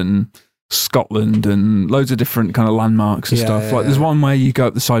Everest and Scotland and loads of different kind of landmarks and Yeah, stuff. yeah, Like there's yeah. one where you go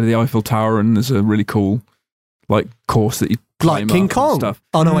up the side of the Eiffel Tower and there's a really cool like course that you Like climb King up and Kong. stuff.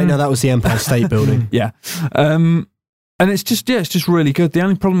 Oh no, wait, no, that was the Empire State Building. Yeah. And it's just really good. The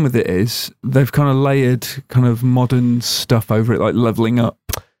only problem with it is they've kind of layered kind of modern stuff over it, like leveling up.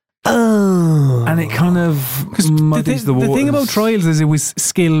 Oh, And it kind of muddies the waters. The thing about Trials is it was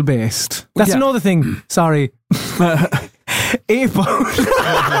skill based. That's Yeah. another thing. Sorry. Apo.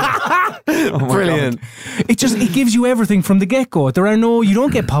 Oh my brilliant. It gives you everything from the get go. You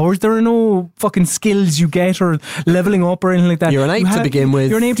don't get powers. There are no fucking skills you get or leveling up or anything like that. You're an ape to begin with.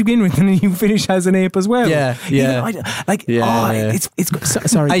 You're an ape to begin with, and then you finish as an ape as well. Yeah, yeah.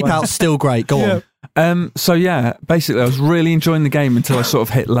 Sorry. Ape go on. Out's still great. Go Yeah. on. So yeah, basically I was really enjoying the game until I sort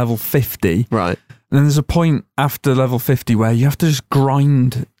of hit level 50. Right. And then there's a point after level 50 where you have to just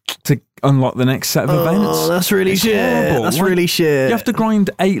grind to unlock the next set of events. that's really It's shit. horrible. That's Like, really shit. You have to grind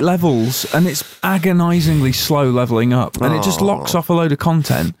 8 levels and it's agonizingly slow leveling up. And it just locks off a load of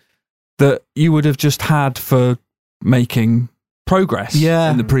content that you would have just had for making progress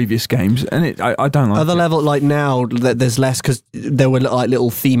in the previous games. And I don't like Other it. level, like now, there's less because there were like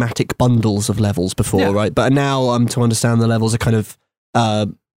little thematic bundles of levels before, Yeah. right? But now to understand the levels are kind of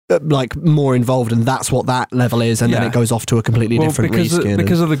like more involved, and that's what that level is, and then Yeah. it goes off to a completely different reskin.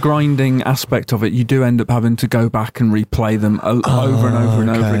 because of the grinding aspect of it, you do end up having to go back and replay them over and over and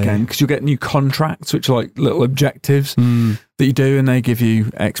over okay. again because you'll get new contracts, which are like little objectives that you do, and they give you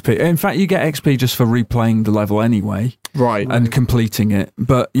XP. In fact, you get XP just for replaying the level anyway, right? and completing it.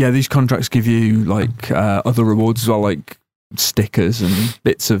 But yeah, these contracts give you like other rewards as well, like stickers and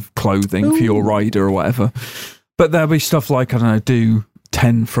bits of clothing for your rider or whatever. But there'll be stuff like, I don't know, do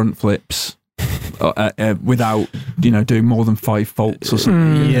 10 front flips without doing more than 5 faults or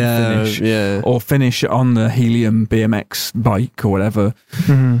something. Or finish on the Helium BMX bike or whatever.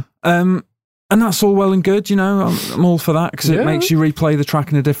 And that's all well and good, I'm all for that because it makes you replay the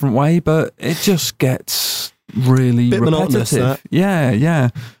track in a different way, but it just gets really repetitive. Yeah.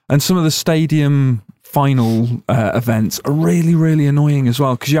 And some of the stadium final events are really, really annoying as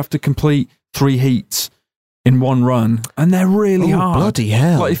well because you have to complete 3 heats in one run, and they're really hard. Bloody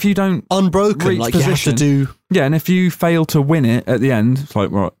hell! Like if you don't unbroken, like position, you have to do. Yeah, and if you fail to win it at the end, it's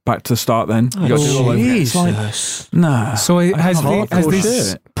like right, back to the start. Then you got to do it all over again. It's like, nah. So has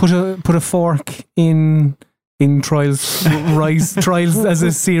this put a fork in Trials Trials as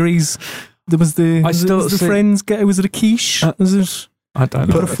a series? There was the Friends. Was it a quiche? Was it? I don't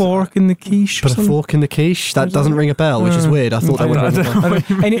know. Put a fork in the quiche. Put a fork in the quiche? That doesn't ring a bell, which is weird. I thought that would.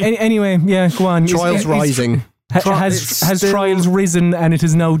 Anyway, yeah, go on. Trials rising. Has Trials risen and it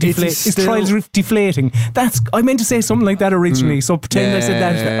is now deflating? Is Trials deflating? I meant to say something like that originally, so pretend I said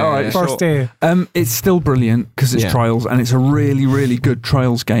that all right, first day. It's still brilliant because it's Trials and it's a really, really good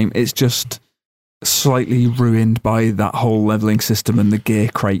Trials game. It's just slightly ruined by that whole leveling system and the gear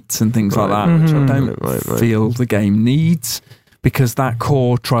crates and things like that, which I don't feel the game needs. Because that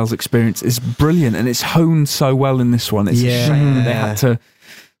core Trials experience is brilliant and it's honed so well in this one. It's a shame that they had to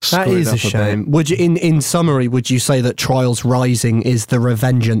screw That is it up a shame. bit. Would you, in summary, would you say that Trials Rising is the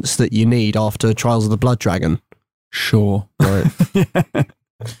revengeance that you need after Trials of the Blood Dragon? Sure. Right.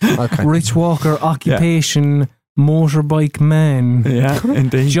 Okay. Rich Walker, occupation, motorbike man. Yeah,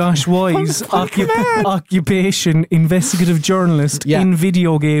 indeed. Josh Wise, occupation, investigative journalist in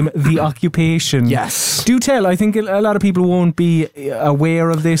video game The Occupation. Yes. Do tell, I think a lot of people won't be aware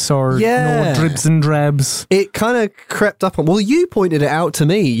of this or know dribs and drabs. It kind of crept up on. Well, you pointed it out to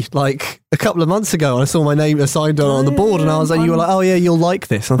me like a couple of months ago, and I saw my name assigned on the board, and I was like, "You were like, oh yeah, you'll like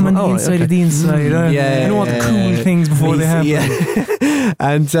this." I'm on the inside of the inside. I know all the cool things before they happen. Yeah.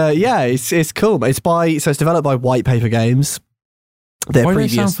 And it's cool. It's developed by White Paper Games. Why do they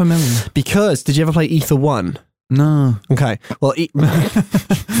sound familiar? Because did you ever play Ether 1? No. Okay. Well, I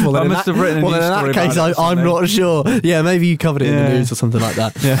must have written a news story in that case, I'm not sure. Yeah, maybe you covered it in the news or something like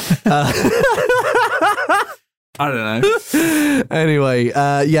that. I don't know. Anyway,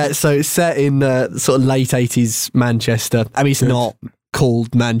 so it's set in sort of late 80s Manchester. I mean, it's not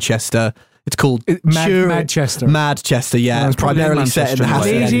called Manchester. It's called Madchester. Madchester, yeah. It's primarily set in the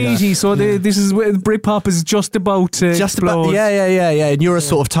Happy End. So this is where Britpop is just about to explode. Yeah. And you're a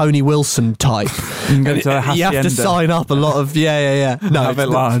sort of Tony Wilson type. You have to sign up a lot of No, have it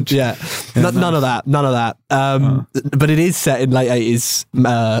large. Yeah, none of that. But it is set in late 80s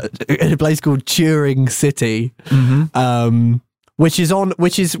in a place called Turing City, which is one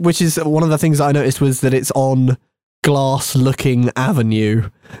of the things that I noticed was that it's on glass-looking avenue.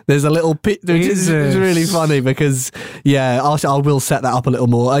 There's a little pit, which is really funny because I will set that up a little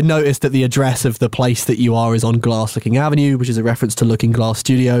more. I noticed that the address of the place that you are is on glass-looking avenue, which is a reference to Looking Glass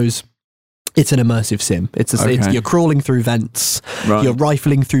Studios. It's an immersive sim. It's you're crawling through vents, you're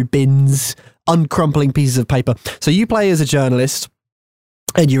rifling through bins, uncrumpling pieces of paper. So you play as a journalist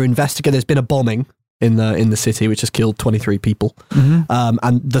and you're investigating. There's been a bombing in the city which has killed 23 people,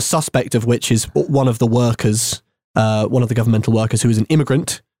 and the suspect of which is one of the workers. One of the governmental workers who is an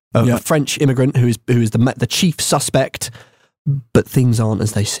immigrant, a French immigrant who is the chief suspect, but things aren't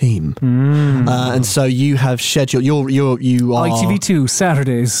as they seem. And so you have scheduled you are ITV2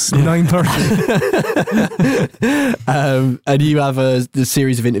 Saturdays 9:30, and you have a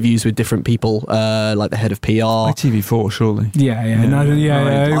series of interviews with different people, like the head of PR. ITV4, surely.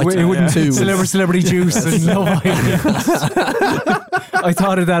 It wouldn't too. Celebrity Juice and Love Island. I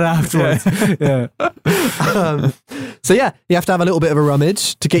thought of that afterwards. So you have to have a little bit of a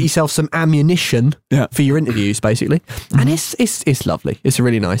rummage to get yourself some ammunition for your interviews, basically. And it's lovely. It's a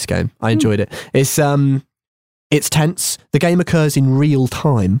really nice game. I enjoyed it. It's tense. The game occurs in real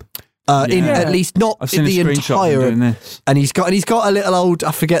time. At least not in the entire. And he's got a little old.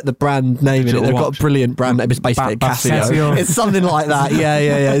 I forget the brand name in it. They've got a brilliant brand name. It's basically Casio. It's something like that.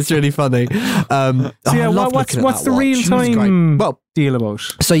 Yeah. It's really funny. What's the real time deal about?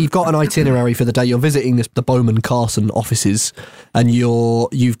 So you've got an itinerary for the day. You're visiting the Bowman Carson offices, and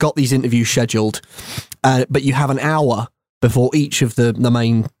you've got these interviews scheduled, but you have an hour before each of the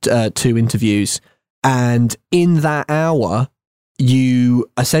main 2 interviews, and in that hour, you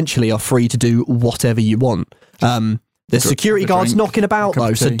essentially are free to do whatever you want. There's security guards knocking about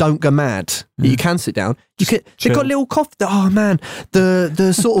though, so don't go mad. You can sit down. They've got little coffee. Oh man,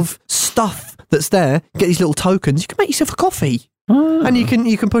 the sort of stuff that's there. Get these little tokens. You can make yourself a coffee. And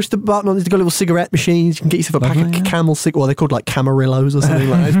you can push the button on. They've got little cigarette machines. You can get yourself a pack of Camel Well, they're called like Camarillos or something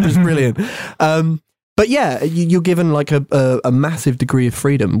like that. It's brilliant. But yeah, you're given like a massive degree of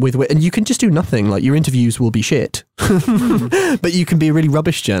freedom and you can just do nothing. Like your interviews will be shit, but you can be a really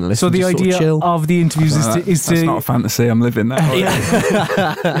rubbish journalist. So the idea sort of of the interviews is to that's not a fantasy. I'm living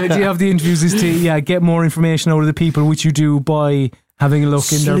that. The idea of the interviews is to get more information out of the people, which you do by having a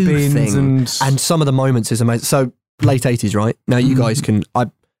look in their bins and some of the moments is amazing. So late 80s, right? Now you guys can.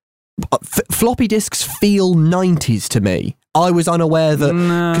 Floppy disks feel 90s to me. I was unaware that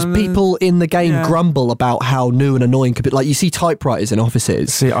because people in the game grumble about how new and annoying could be. Like you see typewriters in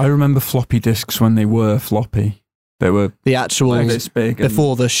offices. See, I remember floppy disks when they were floppy. They were the actual this big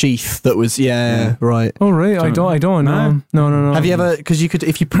before the sheath that was right. Oh right, I don't know. No. Have you ever? Because you could,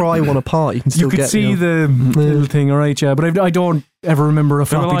 if you pry one apart, you can still get. See the little thing. All right, yeah, but I don't ever remember a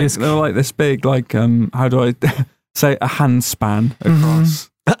floppy disk. They were like this big, like how do I say, a hand span across.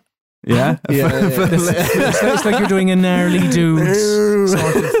 Yeah. It's like you're doing a gnarly dude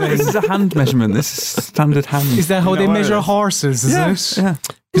sort of thing. This is a hand measurement. This is standard hand. Is that how they measure horses? Is it? Yeah.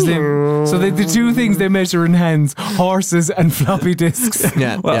 So the two things they measure in hands: horses and floppy disks.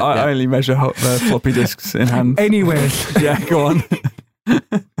 I only measure floppy disks in hands. Anyway, go on.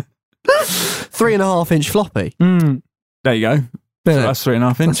 3.5-inch floppy. There you go. So that's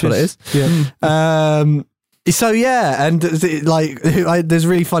 3.5 inches. That's what it is. Yeah. So and there's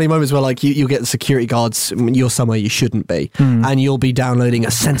really funny moments where like you'll get the security guards. You're somewhere you shouldn't be, and you'll be downloading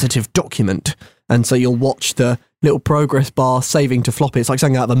a sensitive document, and so you'll watch the little progress bar saving to floppy. It's like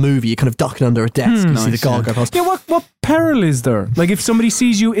something out of a movie. You're kind of ducking under a desk and you see the guard go past. Yeah, what peril is there? Like if somebody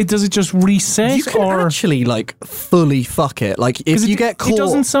sees you, does it just reset? You can actually like fully fuck it. Like if you get caught, it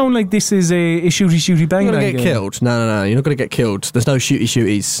doesn't sound like this is a shooty bang. You're not going to get killed. No. You're not going to get killed. There's no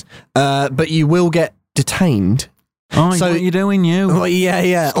shooties. But you will get detained. Oh, so what are you doing, you? Well,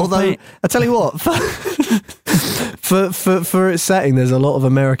 yeah. Stop Although it. I tell you what, for its setting, there's a lot of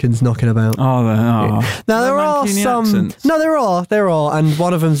Americans knocking about. Oh, now there are some. Accents. No, there are, and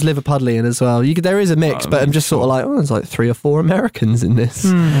one of them's Liverpudlian as well. There is a mix, but I'm just sort of like, there's like 3 or 4 Americans in this.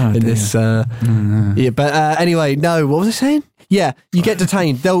 Yeah, but anyway, no. What was I saying? Yeah, you get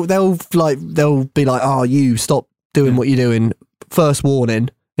detained. They'll be like, oh, you stop doing what you're doing. First warning.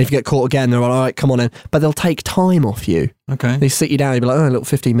 If you get caught again, they're like, all right, come on in. But they'll take time off you. Okay. They sit you down, you'll be like, oh, a little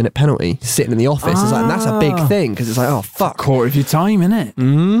 15-minute penalty sitting in the office. It's like, and that's a big thing because it's like, oh, fuck. Quarter of your time, innit?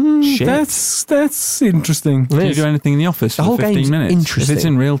 Shit. That's interesting. Can you do anything in the office for 15 minutes? Interesting. If it's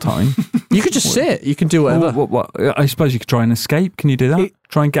in real time. You could just sit. You can do whatever. What? I suppose you could try and escape. Can you do that?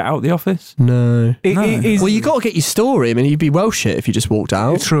 Try and get out of the office? No. Well, you got to get your story. I mean, you'd be well shit if you just walked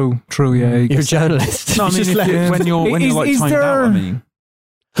out. True, yeah. You're a journalist. No, I mean, when you're like timed out, I mean.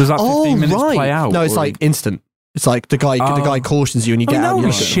 Does that 15 minutes play out? No, it's like instant. It's like the guy cautions you and you get out. That would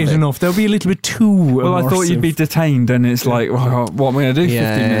be shit enough. There'll be a little bit too Well, I thought you'd be detained and it's like, well, what am I going to do 15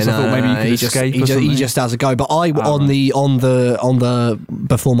 minutes? I thought maybe you could escape or something. He just has a go. But on the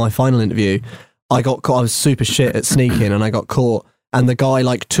before my final interview, I got caught. I was super shit at sneaking and I got caught. And the guy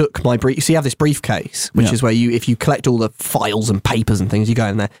like took my brief. So you have this briefcase, which is where if you collect all the files and papers and things, you go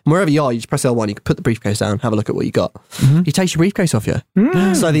in there. And wherever you are, you just press L1, you can put the briefcase down, have a look at what you got. He takes your briefcase off you.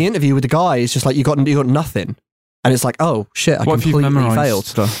 So the interview with the guy is just like, you got nothing. And it's like, oh shit, I completely failed.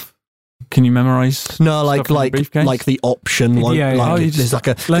 Stuff? Can you memorize? No, like the option one. Yeah. There's like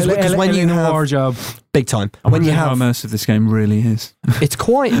a because when you have war job, big time. When you have how immersive this game really is. It's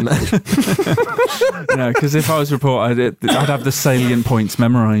quite immersive. Because if I was reporter, I'd have the salient points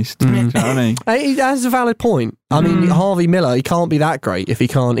memorised. Do you know what I mean? That's a valid point. I mean, Harvey Miller, he can't be that great if he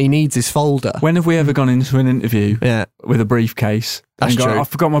can't. He needs his folder. When have we ever gone into an interview with a briefcase? That's true. I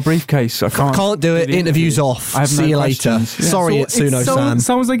forgot my briefcase. I can't do it. Interview's off. I have See you later. Yeah. Sorry, Itsuno-san.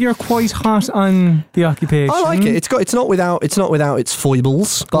 Sounds like you're quite hot on the occupation. I like it. It's not without its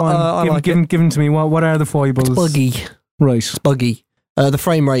foibles. But I like it. Give them to me. What are the foibles? It's buggy. Right. It's buggy. The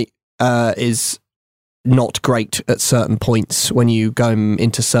frame rate is not great at certain points when you go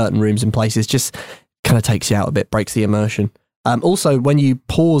into certain rooms and places. Just kind of takes you out a bit, breaks the immersion. Also, when you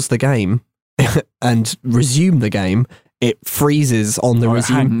pause the game and resume the game, it freezes on the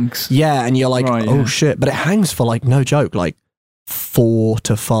resume. It hangs. Yeah, and you're like, shit. But it hangs for like, no joke, like 4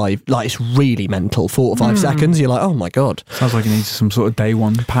 to 5. Like, it's really mental. 4 to 5 seconds. You're like, oh my God. Sounds like it needs some sort of day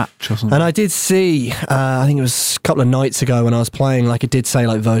one patch or something. And I did see, I think it was a couple of nights ago when I was playing, like it did say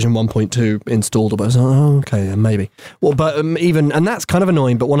like version 1.2 installed, but I was like, oh, okay, maybe. Well, but and that's kind of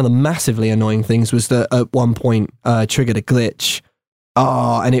annoying, but one of the massively annoying things was that at one point triggered a glitch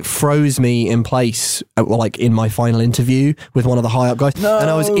and it froze me in place, like in my final interview with one of the high up guys. No. And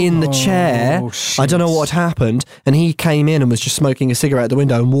I was in the chair. I don't know what had happened. And he came in and was just smoking a cigarette at the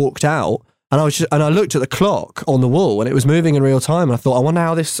window and walked out. And I looked at the clock on the wall and it was moving in real time. And I thought, I wonder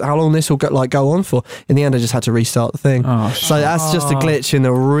how long this will go on for. In the end, I just had to restart the thing. So that's just a glitch in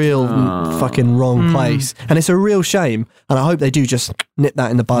the real fucking wrong place. And it's a real shame. And I hope they do just nip that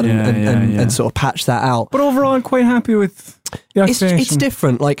in the bud and sort of patch that out. But overall, I'm quite happy with the activation. It's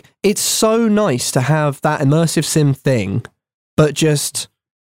different. Like, it's so nice to have that immersive sim thing, but just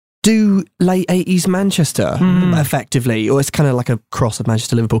do late 80s Manchester effectively, or it's kind of like a cross of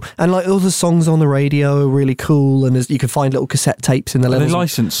Manchester Liverpool, and like all the songs on the radio are really cool, and you can find little cassette tapes in the levels. Are they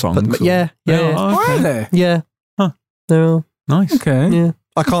licensed songs? But yeah. Are they? Yeah. Huh. They're all Nice. Okay. yeah.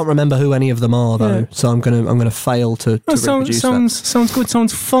 I can't remember who any of them are though, so I'm gonna fail to reproduce that. Sounds good.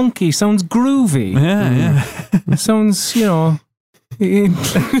 Sounds funky. Sounds groovy. Yeah. Sounds, you know.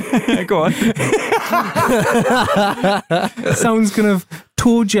 Go on. Sounds kind of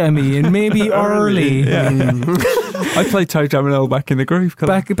toe jammy and maybe early. I played Toe Jam and Earl back in the groove.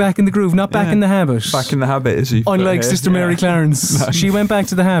 Back in the groove, not back in the habit. Back in the habit, as you Unlike Sister Mary Clarence, No. she went back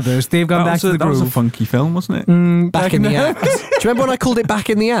to the habit. They've gone back to the That was groove. a funky film, wasn't it? Back in the Act. Do you remember when I called it Back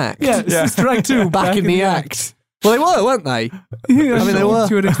in the Act? Yeah, Sister Act 2. Back in the Act. Well, they were, weren't they? Yeah, I mean, they were.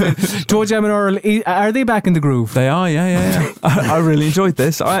 to an extent. Toe Jam and Earl, are they back in the groove? They are, yeah. I really enjoyed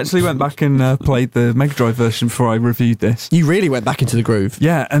this. I actually went back and played the Mega Drive version before I reviewed this. You really went back into the groove.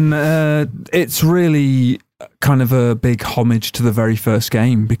 Yeah, and it's really kind of a big homage to the very first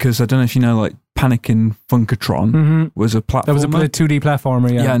game, because I don't know if you know, like, Panickin Funkatron was a platformer. That was a 2D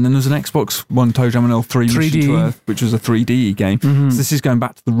platformer, yeah. Yeah, and then there's an Xbox One Toe Jam and Earl 3 Mission to Earth, which was a 3D game. So this is going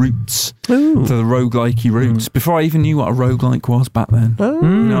back to the roots, to the roguelikey roots, before I even knew what a roguelike was back then. You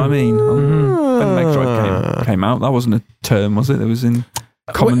know what I mean? When Mega Drive came out, that wasn't a term, was it? It was in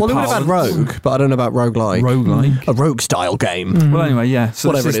common Well, they would have had parlance. Rogue, but I don't know about roguelike. Roguelike. A rogue style game. Well, anyway, yeah. So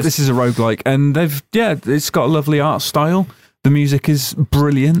Whatever it is. this is a roguelike, and it's got a lovely art style. The music is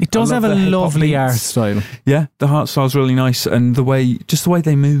brilliant. It does I have love a the hip-hop lovely beats. art style. Yeah, the art style's really nice, and the way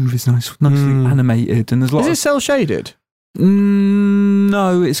they move is nicely animated, and there's a lot Is of it cell shaded?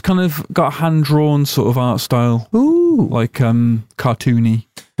 No, it's kind of got a hand-drawn sort of art style. Ooh. Like cartoony,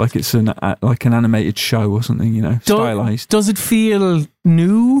 like it's like an animated show or something, you know, stylized. Does it feel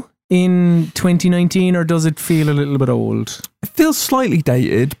new in 2019, or does it feel a little bit old? It feels slightly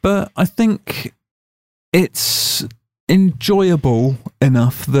dated, but I think it's enjoyable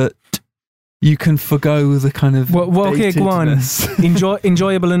enough that you can forgo the kind of okay, go on. datedness.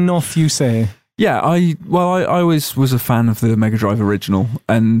 Enjoyable enough, you say? Yeah, I always was a fan of the Mega Drive original,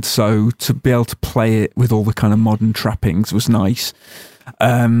 and so to be able to play it with all the kind of modern trappings was nice.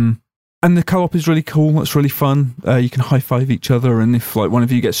 And the co-op is really cool. It's really fun. You can high-five each other, and if like one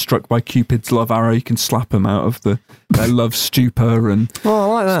of you gets struck by Cupid's love arrow, you can slap them out of their love stupor and I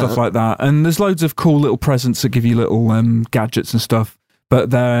like that. stuff like that. And there's loads of cool little presents that give you little gadgets and stuff,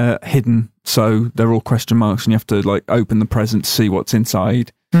 but they're hidden, so they're all question marks, and you have to like open the present to see what's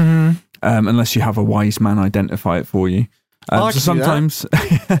inside. Unless you have a wise man identify it for you. I so can do that. sometimes,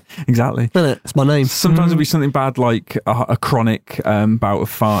 exactly. Isn't it? It's my name. Sometimes it'll be something bad like a chronic bout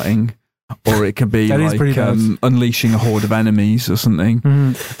of farting, or it could be That is pretty like bad. unleashing a horde of enemies or something.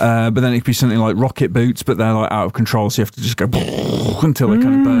 But then it could be something like rocket boots, but they're like out of control, so you have to just go until they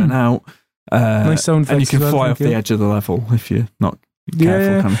kind of burn out. Nice sound and you effects can as well, fly thank off you. the edge of the level if you're not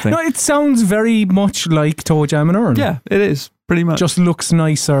careful, kind of thing. No, it sounds very much like Toe Jam and Earl. Yeah, it is pretty much. Just looks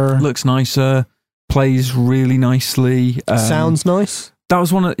nicer. Looks nicer, plays really nicely. Sounds nice. That was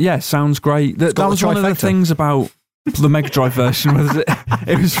sounds great. That got was the one of the trifecta. things about the Mega Drive version was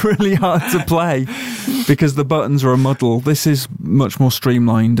it was really hard to play because the buttons are a muddle. This is much more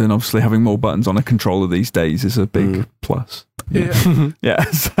streamlined, and obviously having more buttons on a controller these days is a big plus. Yeah. Yeah,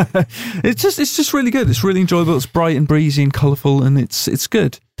 so it's just really good. It's really enjoyable. It's bright and breezy and colourful, and it's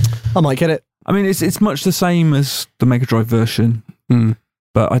good. I might get it. I mean, it's much the same as the Mega Drive version,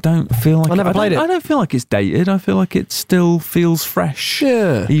 but I don't feel like I never played it. I don't feel like it's dated. I feel like it still feels fresh,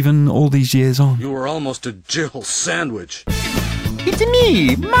 Yeah. even all these years on. You were almost a Jill sandwich. It's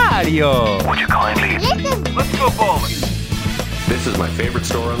me, Mario! Would you kindly listen? Let's go bowling. This is my favorite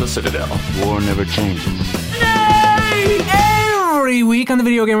store on the Citadel. War never changes. Every week on the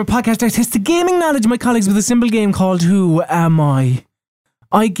Video Gamer Podcast, I test the gaming knowledge of my colleagues with a simple game called Who Am I?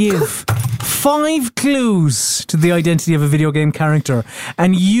 I give 5 clues to the identity of a video game character,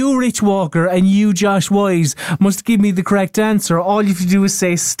 and you, Rich Walker, and you, Josh Wise, must give me the correct answer. All you have to do is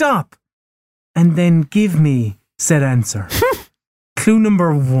say stop, and then give me said answer. Clue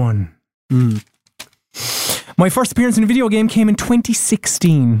number 1. My first appearance in a video game came in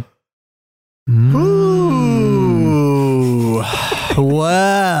 2016. Ooh.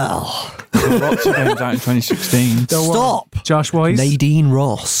 Well. Lots of games out in 2016. Stop. Josh Wise. Nadine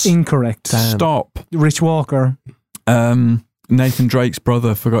Ross. Incorrect. Stop. Rich Walker. Nathan Drake's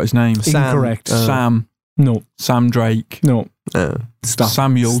brother, forgot his name. Incorrect. Sam. No. Sam Drake. No. Stop.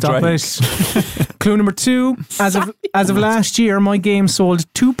 Samuel Stop Drake. it. Clue number 2. As of last year, my game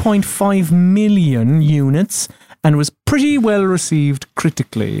sold 2.5 million units and was pretty well received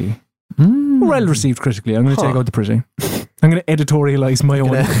critically. Well received critically. I'm going to take out the pretty. I'm going to editorialise my own.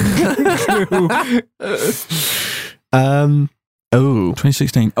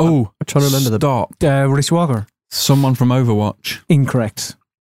 2016. Oh, I'm trying to remember Stop. Rich Walker. Someone from Overwatch. Incorrect.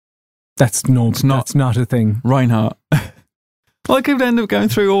 That's not a thing. Reinhardt. Well, I could end up going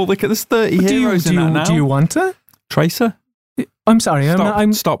through all there's 30 heroes in that now. Do you want to? Tracer? I'm sorry.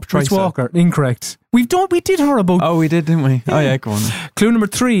 Stop, Rich Tracer. Walker. Incorrect. We did her about. Oh, we did, didn't we? Oh, yeah, go on. Clue number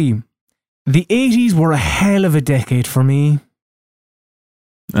 3. The 80s were a hell of a decade for me.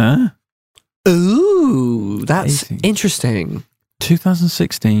 Ooh, that's 80s. interesting.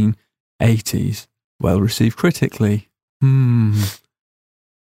 2016, 80s. Well received critically.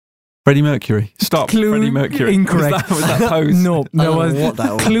 Freddie Mercury. Stop. Clue Freddie Mercury. incorrect. Was that Pose? No. I don't know what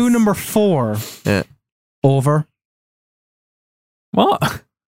that was. Clue number 4. Yeah. Over. What?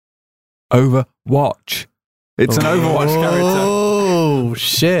 Overwatch. It's an Overwatch character. Oh,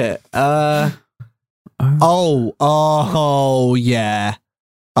 shit. Oh, yeah.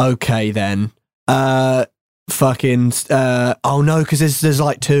 Okay, then. Oh, no, because there's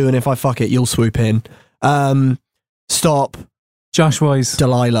like 2, and if I fuck it, you'll swoop in. Stop. Josh Wise.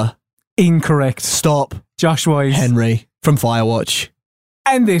 Delilah. Incorrect. Stop. Josh Wise. Henry from Firewatch.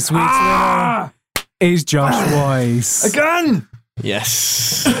 And this week's winner is Josh Wise. Again!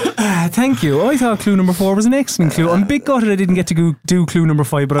 Yes. Thank you. I thought clue number 4 was an excellent clue. I'm a bit gutted I didn't get to do clue number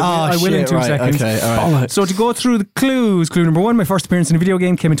 5, but I will in 2 seconds. Okay, all right. So to go through the clues, clue number 1, my first appearance in a video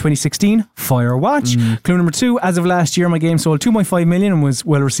game came in 2016, Firewatch. Clue number 2, as of last year, my game sold 2.5 million and was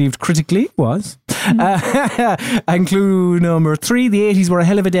well received critically. And clue number 3, the 80s were a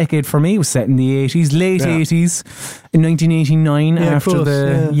hell of a decade for me. It was set in the 80s, late 80s, in 1989 after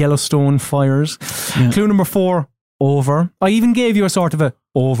the Yellowstone fires. Yeah. Clue number 4, over. I even gave you a sort of a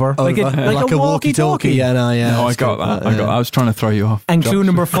over. Like a walkie-talkie. Yeah, no, I got that. I was trying to throw you off. And clue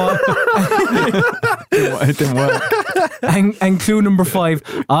number 5. It didn't work. And clue number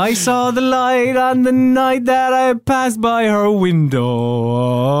 5. I saw the light on the night that I passed by her window.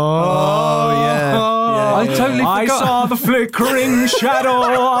 Oh, yeah. I totally forgot. I saw the flickering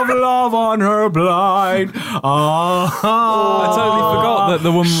shadow of love on her blind. I totally forgot that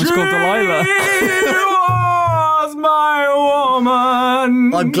the woman was called Delilah. Was my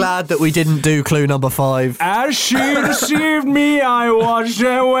woman. I'm glad that we didn't do clue number 5. As she deceived me, I watched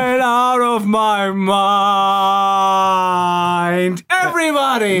and went out of my mind.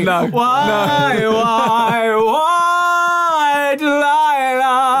 Everybody! No. Why,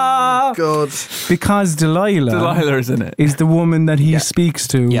 Delilah? God. Because Delilah is in it. is the woman that he speaks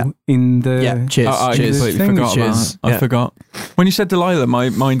to in the... Yeah, cheers. I cheers. completely Thing forgot which about is- that. I forgot. When you said Delilah, my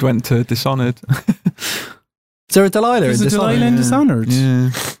mind went to Dishonored. Is there a Delilah There's in a Delilah Dishonored? in Dishonored.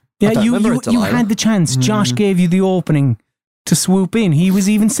 Yeah. Yeah, I don't you remember a Delilah. had the chance. Josh gave you the opening to swoop in. He was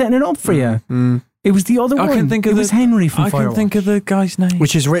even setting it up for you. It was the other I one. can think of it was Henry from I Firewatch. can think of the guy's name.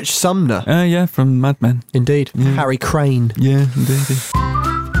 Which is Rich Sumner. Yeah, from Mad Men. Indeed. Harry Crane. Yeah, indeed.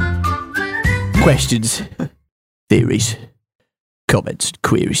 Questions, theories, comments,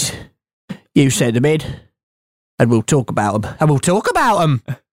 queries. You send them in, and we'll talk about them.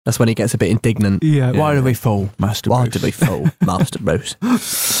 That's when he gets a bit indignant. Yeah. Why do we fall, Master Why Bruce? did we fall, Master Bruce?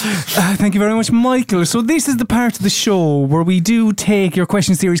 Thank you very much, Michael. So this is the part of the show where we do take your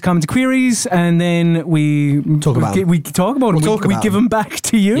questions, theories, comments, and queries, and then we Talk about them. We talk about them. We give them back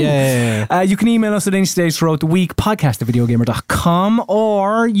to you. Yeah. You can email us at any stage throughout the week, podcast@videogamer.com,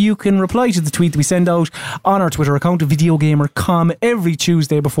 or you can reply to the tweet that we send out on our Twitter account, videogamer.com, every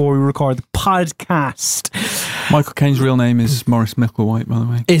Tuesday before we record the podcast. Michael Caine's real name is Maurice Micklewhite, by the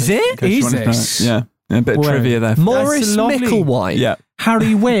way. Is In it? case you Is wanted to know. it? Yeah. A bit of Well, trivia there. Maurice lovely. Micklewhite. Yeah.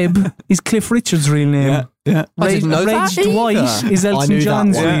 Harry Webb is Cliff Richard's real name. Yeah. I didn't know Reg that Dwight either. is I Elton knew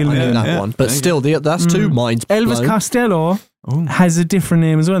John's that one. real I knew name. that Yeah. one. But still, that's two minds Elvis blown. Costello Oh. has a different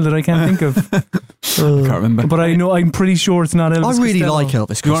name as well that I can't think of. I can't remember. But I'm pretty sure it's not Elvis I really Costello. like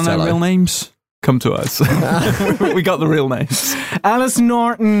Elvis You want to know Costello. real names? Come to us. We got the real names. Alice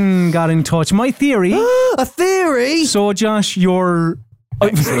Norton got in touch. My theory. A theory? So, Josh, your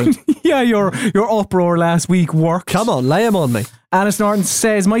Excellent. Yeah, your uproar last week worked. Come on, lay him on me. Alice Norton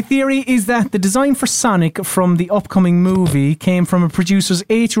says, my theory is that the design for Sonic from the upcoming movie came from a producer's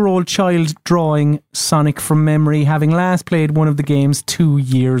 8-year-old child drawing Sonic from memory, having last played one of the games 2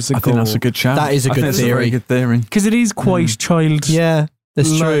 years ago. I think that's a good shout. That is a good That's a theory. very good theory. Because it is quite child. Yeah,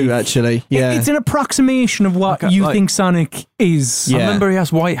 that's true, Like, actually. Yeah. It's an approximation of what Like- you like- think Sonic is. Yeah. I remember he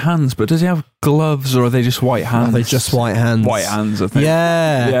has white hands, but does he have gloves or are they just white hands? Are they just white hands? White hands, I think.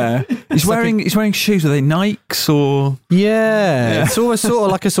 Yeah. Yeah. He's wearing shoes. Are they Nikes or? Yeah. It's always sort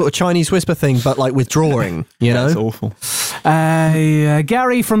of like a sort of Chinese whisper thing, but like with drawing, you know? It's awful.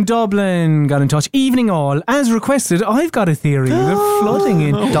 Gary from Dublin got in touch. Evening all. As requested, I've got a theory. They're flooding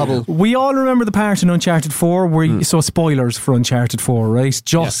in. Double. We all remember the part in Uncharted 4 where you saw spoilers for Uncharted 4, right?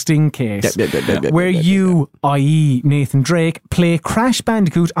 Just in case. Yep, Where you, i.e. Nathan Drake, play Crash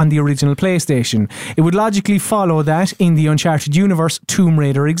Bandicoot on the original PlayStation. It would logically follow that in the Uncharted universe, Tomb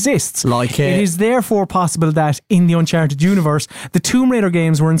Raider exists. Like it. It is therefore possible that in the Uncharted universe, the Tomb Raider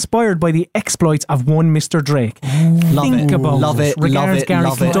games were inspired by the exploits of one Mr. Drake. Think about Love it, love Regards, it, Gary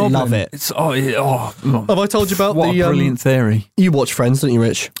love from it, Dublin. love it. It's Have I told you about what a brilliant theory. You watch Friends, don't you,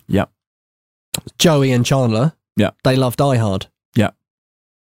 Rich? Yeah. Joey and Chandler. Yeah. They love Die Hard. Yeah.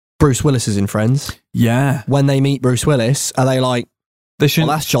 Bruce Willis is in Friends. Yeah. When they meet Bruce Willis, are they like, They well, shouldn't.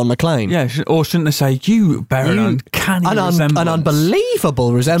 that's John McClane? Yeah, or shouldn't they say you bear an uncanny resemblance? An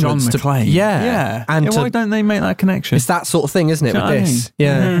unbelievable resemblance John to McClane. Yeah. And why don't they make that connection? it's that sort of thing, isn't it, Do you with know what I this? mean?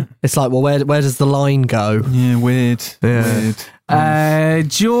 Yeah. Yeah. It's like, well, where does the line go? Yeah, weird. Weird.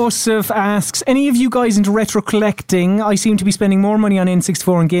 Joseph asks, any of you guys into retro collecting? I seem to be spending more money on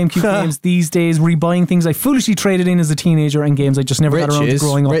N64 and GameCube games these days, rebuying things I foolishly traded in as a teenager and games I just never got around to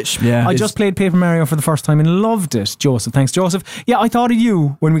growing up. Yeah. I just played Paper Mario for the first time and loved it. Joseph, thanks Joseph. Yeah, I thought of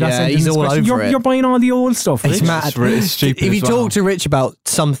you when we got Yeah, sent in he's this all question. over it. You're buying all the old stuff. It's Rich. mad. It's stupid If you as well. talk to Rich about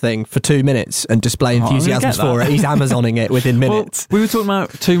something for 2 minutes and display I'm gonna enthusiasm get that. for it, he's Amazoning it within minutes. Well, we were talking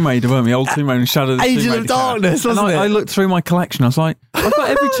about Tomb Raider, weren't we? Old Tomb Raider and Shadow of the Angel Tomb of Raider Darkness, and wasn't it? I looked through my collection. I was like, I've got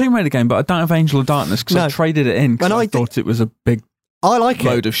every Tomb Raider game, but I don't have Angel of Darkness because No. I traded it in because And I I thought it was a big I like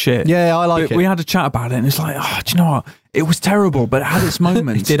load it. of shit. Yeah, I like But it. we had a chat about it, and it's like, oh, do you know what? It was terrible, but it had its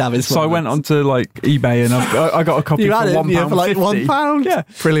moments. It did have its So I went onto like eBay and I got a copy You for had it, £1.50. yeah, for like £1. Yeah.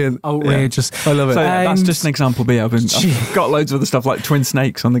 Brilliant. Outrageous. I love it. So that's And- just an example B. I've got loads of other stuff like Twin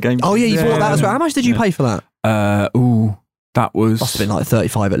Snakes on the game. Oh, yeah, you bought that as well. How much did you pay for that? That was. Must have been like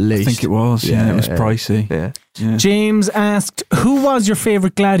 35 at least. I think it was. Yeah, it was pricey. Yeah. Yeah. James asked, who was your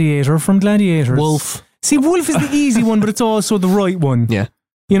favourite gladiator from Gladiators? Wolf. See, Wolf is the easy one, but it's also the right one. Yeah.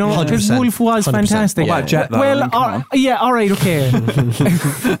 You know, because 100%. Wolf was 100%. fantastic. What about Jet, though? Well, I mean, come on. yeah, all right, okay.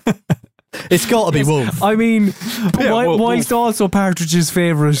 It's got to be Wolf. I mean, Wolf. whilst also Partridge's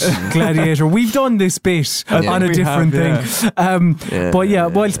favourite gladiator. We've done this bit on a we different have, thing. But yeah,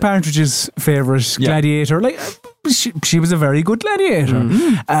 whilst Partridge's favourite gladiator, like she was a very good gladiator.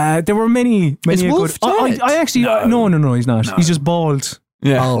 There were many Is a Wolf good. dead? I actually no, he's not. He's just bald.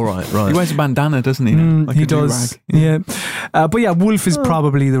 Yeah. Oh, right. He wears a bandana, doesn't he? now? Like He a does, do-rag. yeah. But yeah, Wolf is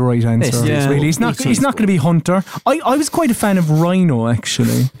probably the right answer. Yeah. Really, he's not going to be Hunter. I was quite a fan of Rhino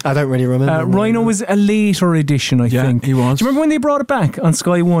actually. I don't really remember. Rhino was a later edition, I Yeah, think. he was. Do you remember when they brought it back on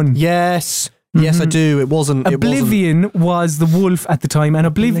Sky One? Yes. Yes, I do. It wasn't. Oblivion was the wolf at the time, and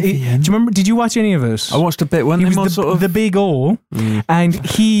Oblivion. Do you remember? Did you watch any of it? I watched a bit. When He they was more the, sort of the big O, and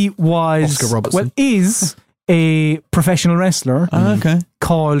he was Oscar Robertson. well, is a professional wrestler okay,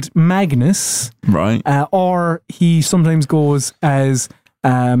 called Magnus, right. or he sometimes goes as.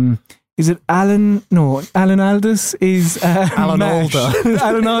 Is it Alan? No, Alan Aldous is Alan Mash. Alda.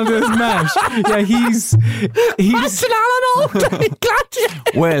 Alan Alda is Mash. Yeah, he's That's an Alan Alda.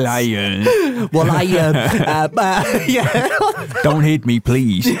 Well, yeah. don't hit me,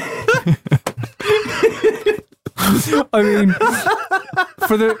 please. I mean,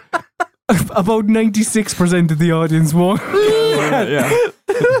 for the about 96% of the audience won't. yeah.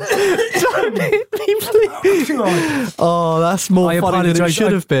 Oh, that's more I funny than it apologise.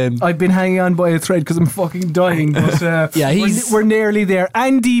 should have been. I've been hanging on by a thread because I'm fucking dying. But Yeah, he's- we're nearly there.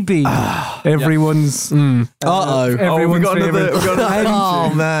 Andy B, everyone's Uh-oh. everyone's favourite.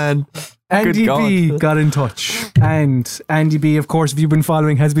 Oh, man. Andy Good B got in touch, and Andy B, of course, if you've been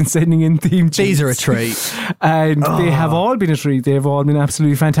following, has been sending in theme tunes. These are a treat. And they have all been a treat. They've all been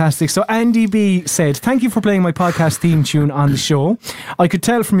absolutely fantastic. So Andy B said, "Thank you for playing my podcast theme tune on the show. I could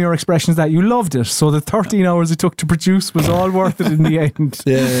tell from your expressions that you loved it. So the 13 hours it took to produce was all worth it in the end."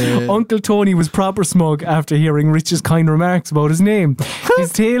 Yeah. Uncle Tony was proper smug after hearing Rich's kind remarks about his name.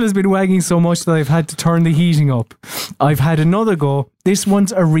 His tail has been wagging so much that I've had to turn the heating up. I've had another go. This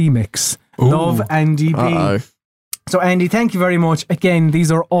one's a remix. Love, Andy B. Uh-oh. So, Andy, thank you very much. Again,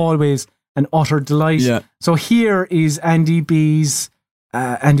 these are always an utter delight. Yeah. So here is Andy B's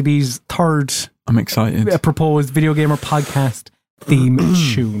third I'm excited. proposed Video Gamer podcast theme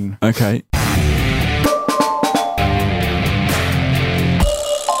tune. Okay.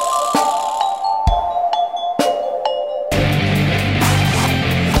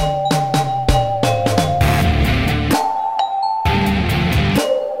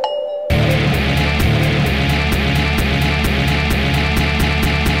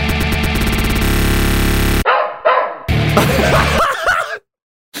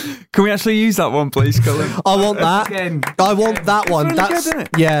 Can we actually use that one, please, Colin? I want that. Again. I want that one. really That's good, isn't it?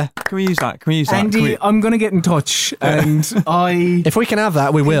 yeah. Can we use that? Can we use that? Andy, Can we- I'm going to get in touch and If we can have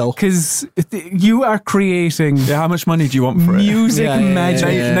that, we will. because you are creating yeah, how much money do you want for it? music Yeah, yeah, magic.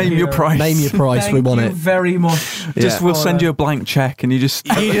 yeah. Name your here. price. Name your price. Thank we want you it. very much. Just we'll send you a blank check and you just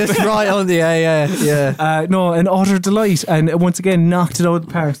You just right on the yeah. No, an utter delight, and once again knocked it out of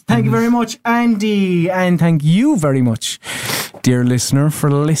the park. Thank you very much, Andy, and thank you very much, dear listener, for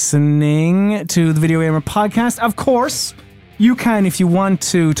listening to the Video Gamer podcast. Of course, you can, if you want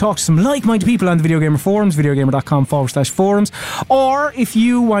to, talk to some like-minded people on the Video Gamer forums, videogamer.com/forums, or if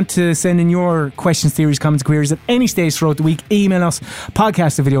you want to send in your questions, theories, comments, queries at any stage throughout the week, email us,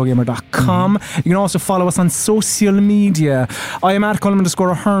 podcast@videogamer.com. You can also follow us on social media. I am at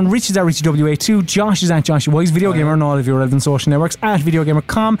Colm_Ahern, Rich is at RichieWA2, Josh is at Joshua Wise, Video Gamer on all of your relevant social networks, at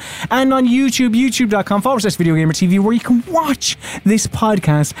VideoGamer.com, and on YouTube, youtube.com/VideoGamerTV, where you can watch this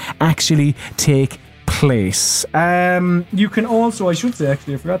podcast actually take place. You can also, I should say,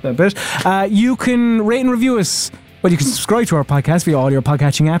 actually, I forgot that bit. You can rate and review us. Well, you can subscribe to our podcast via all your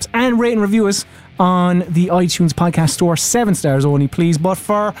podcatching apps and rate and review us on the iTunes podcast store. 7 stars only, please. But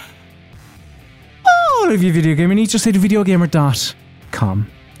for all of you video gaming needs, just head to videogamer.com.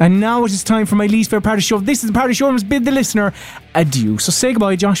 And now it is time for my least favorite part of the show. This is the part of the show I must bid the listener adieu. So say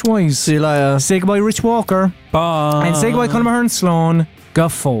goodbye, Josh Wise. See you later. Say goodbye, Rich Walker. bye. And say goodbye, Colm Ahern Sloan.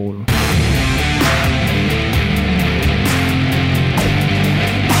 Gaffole.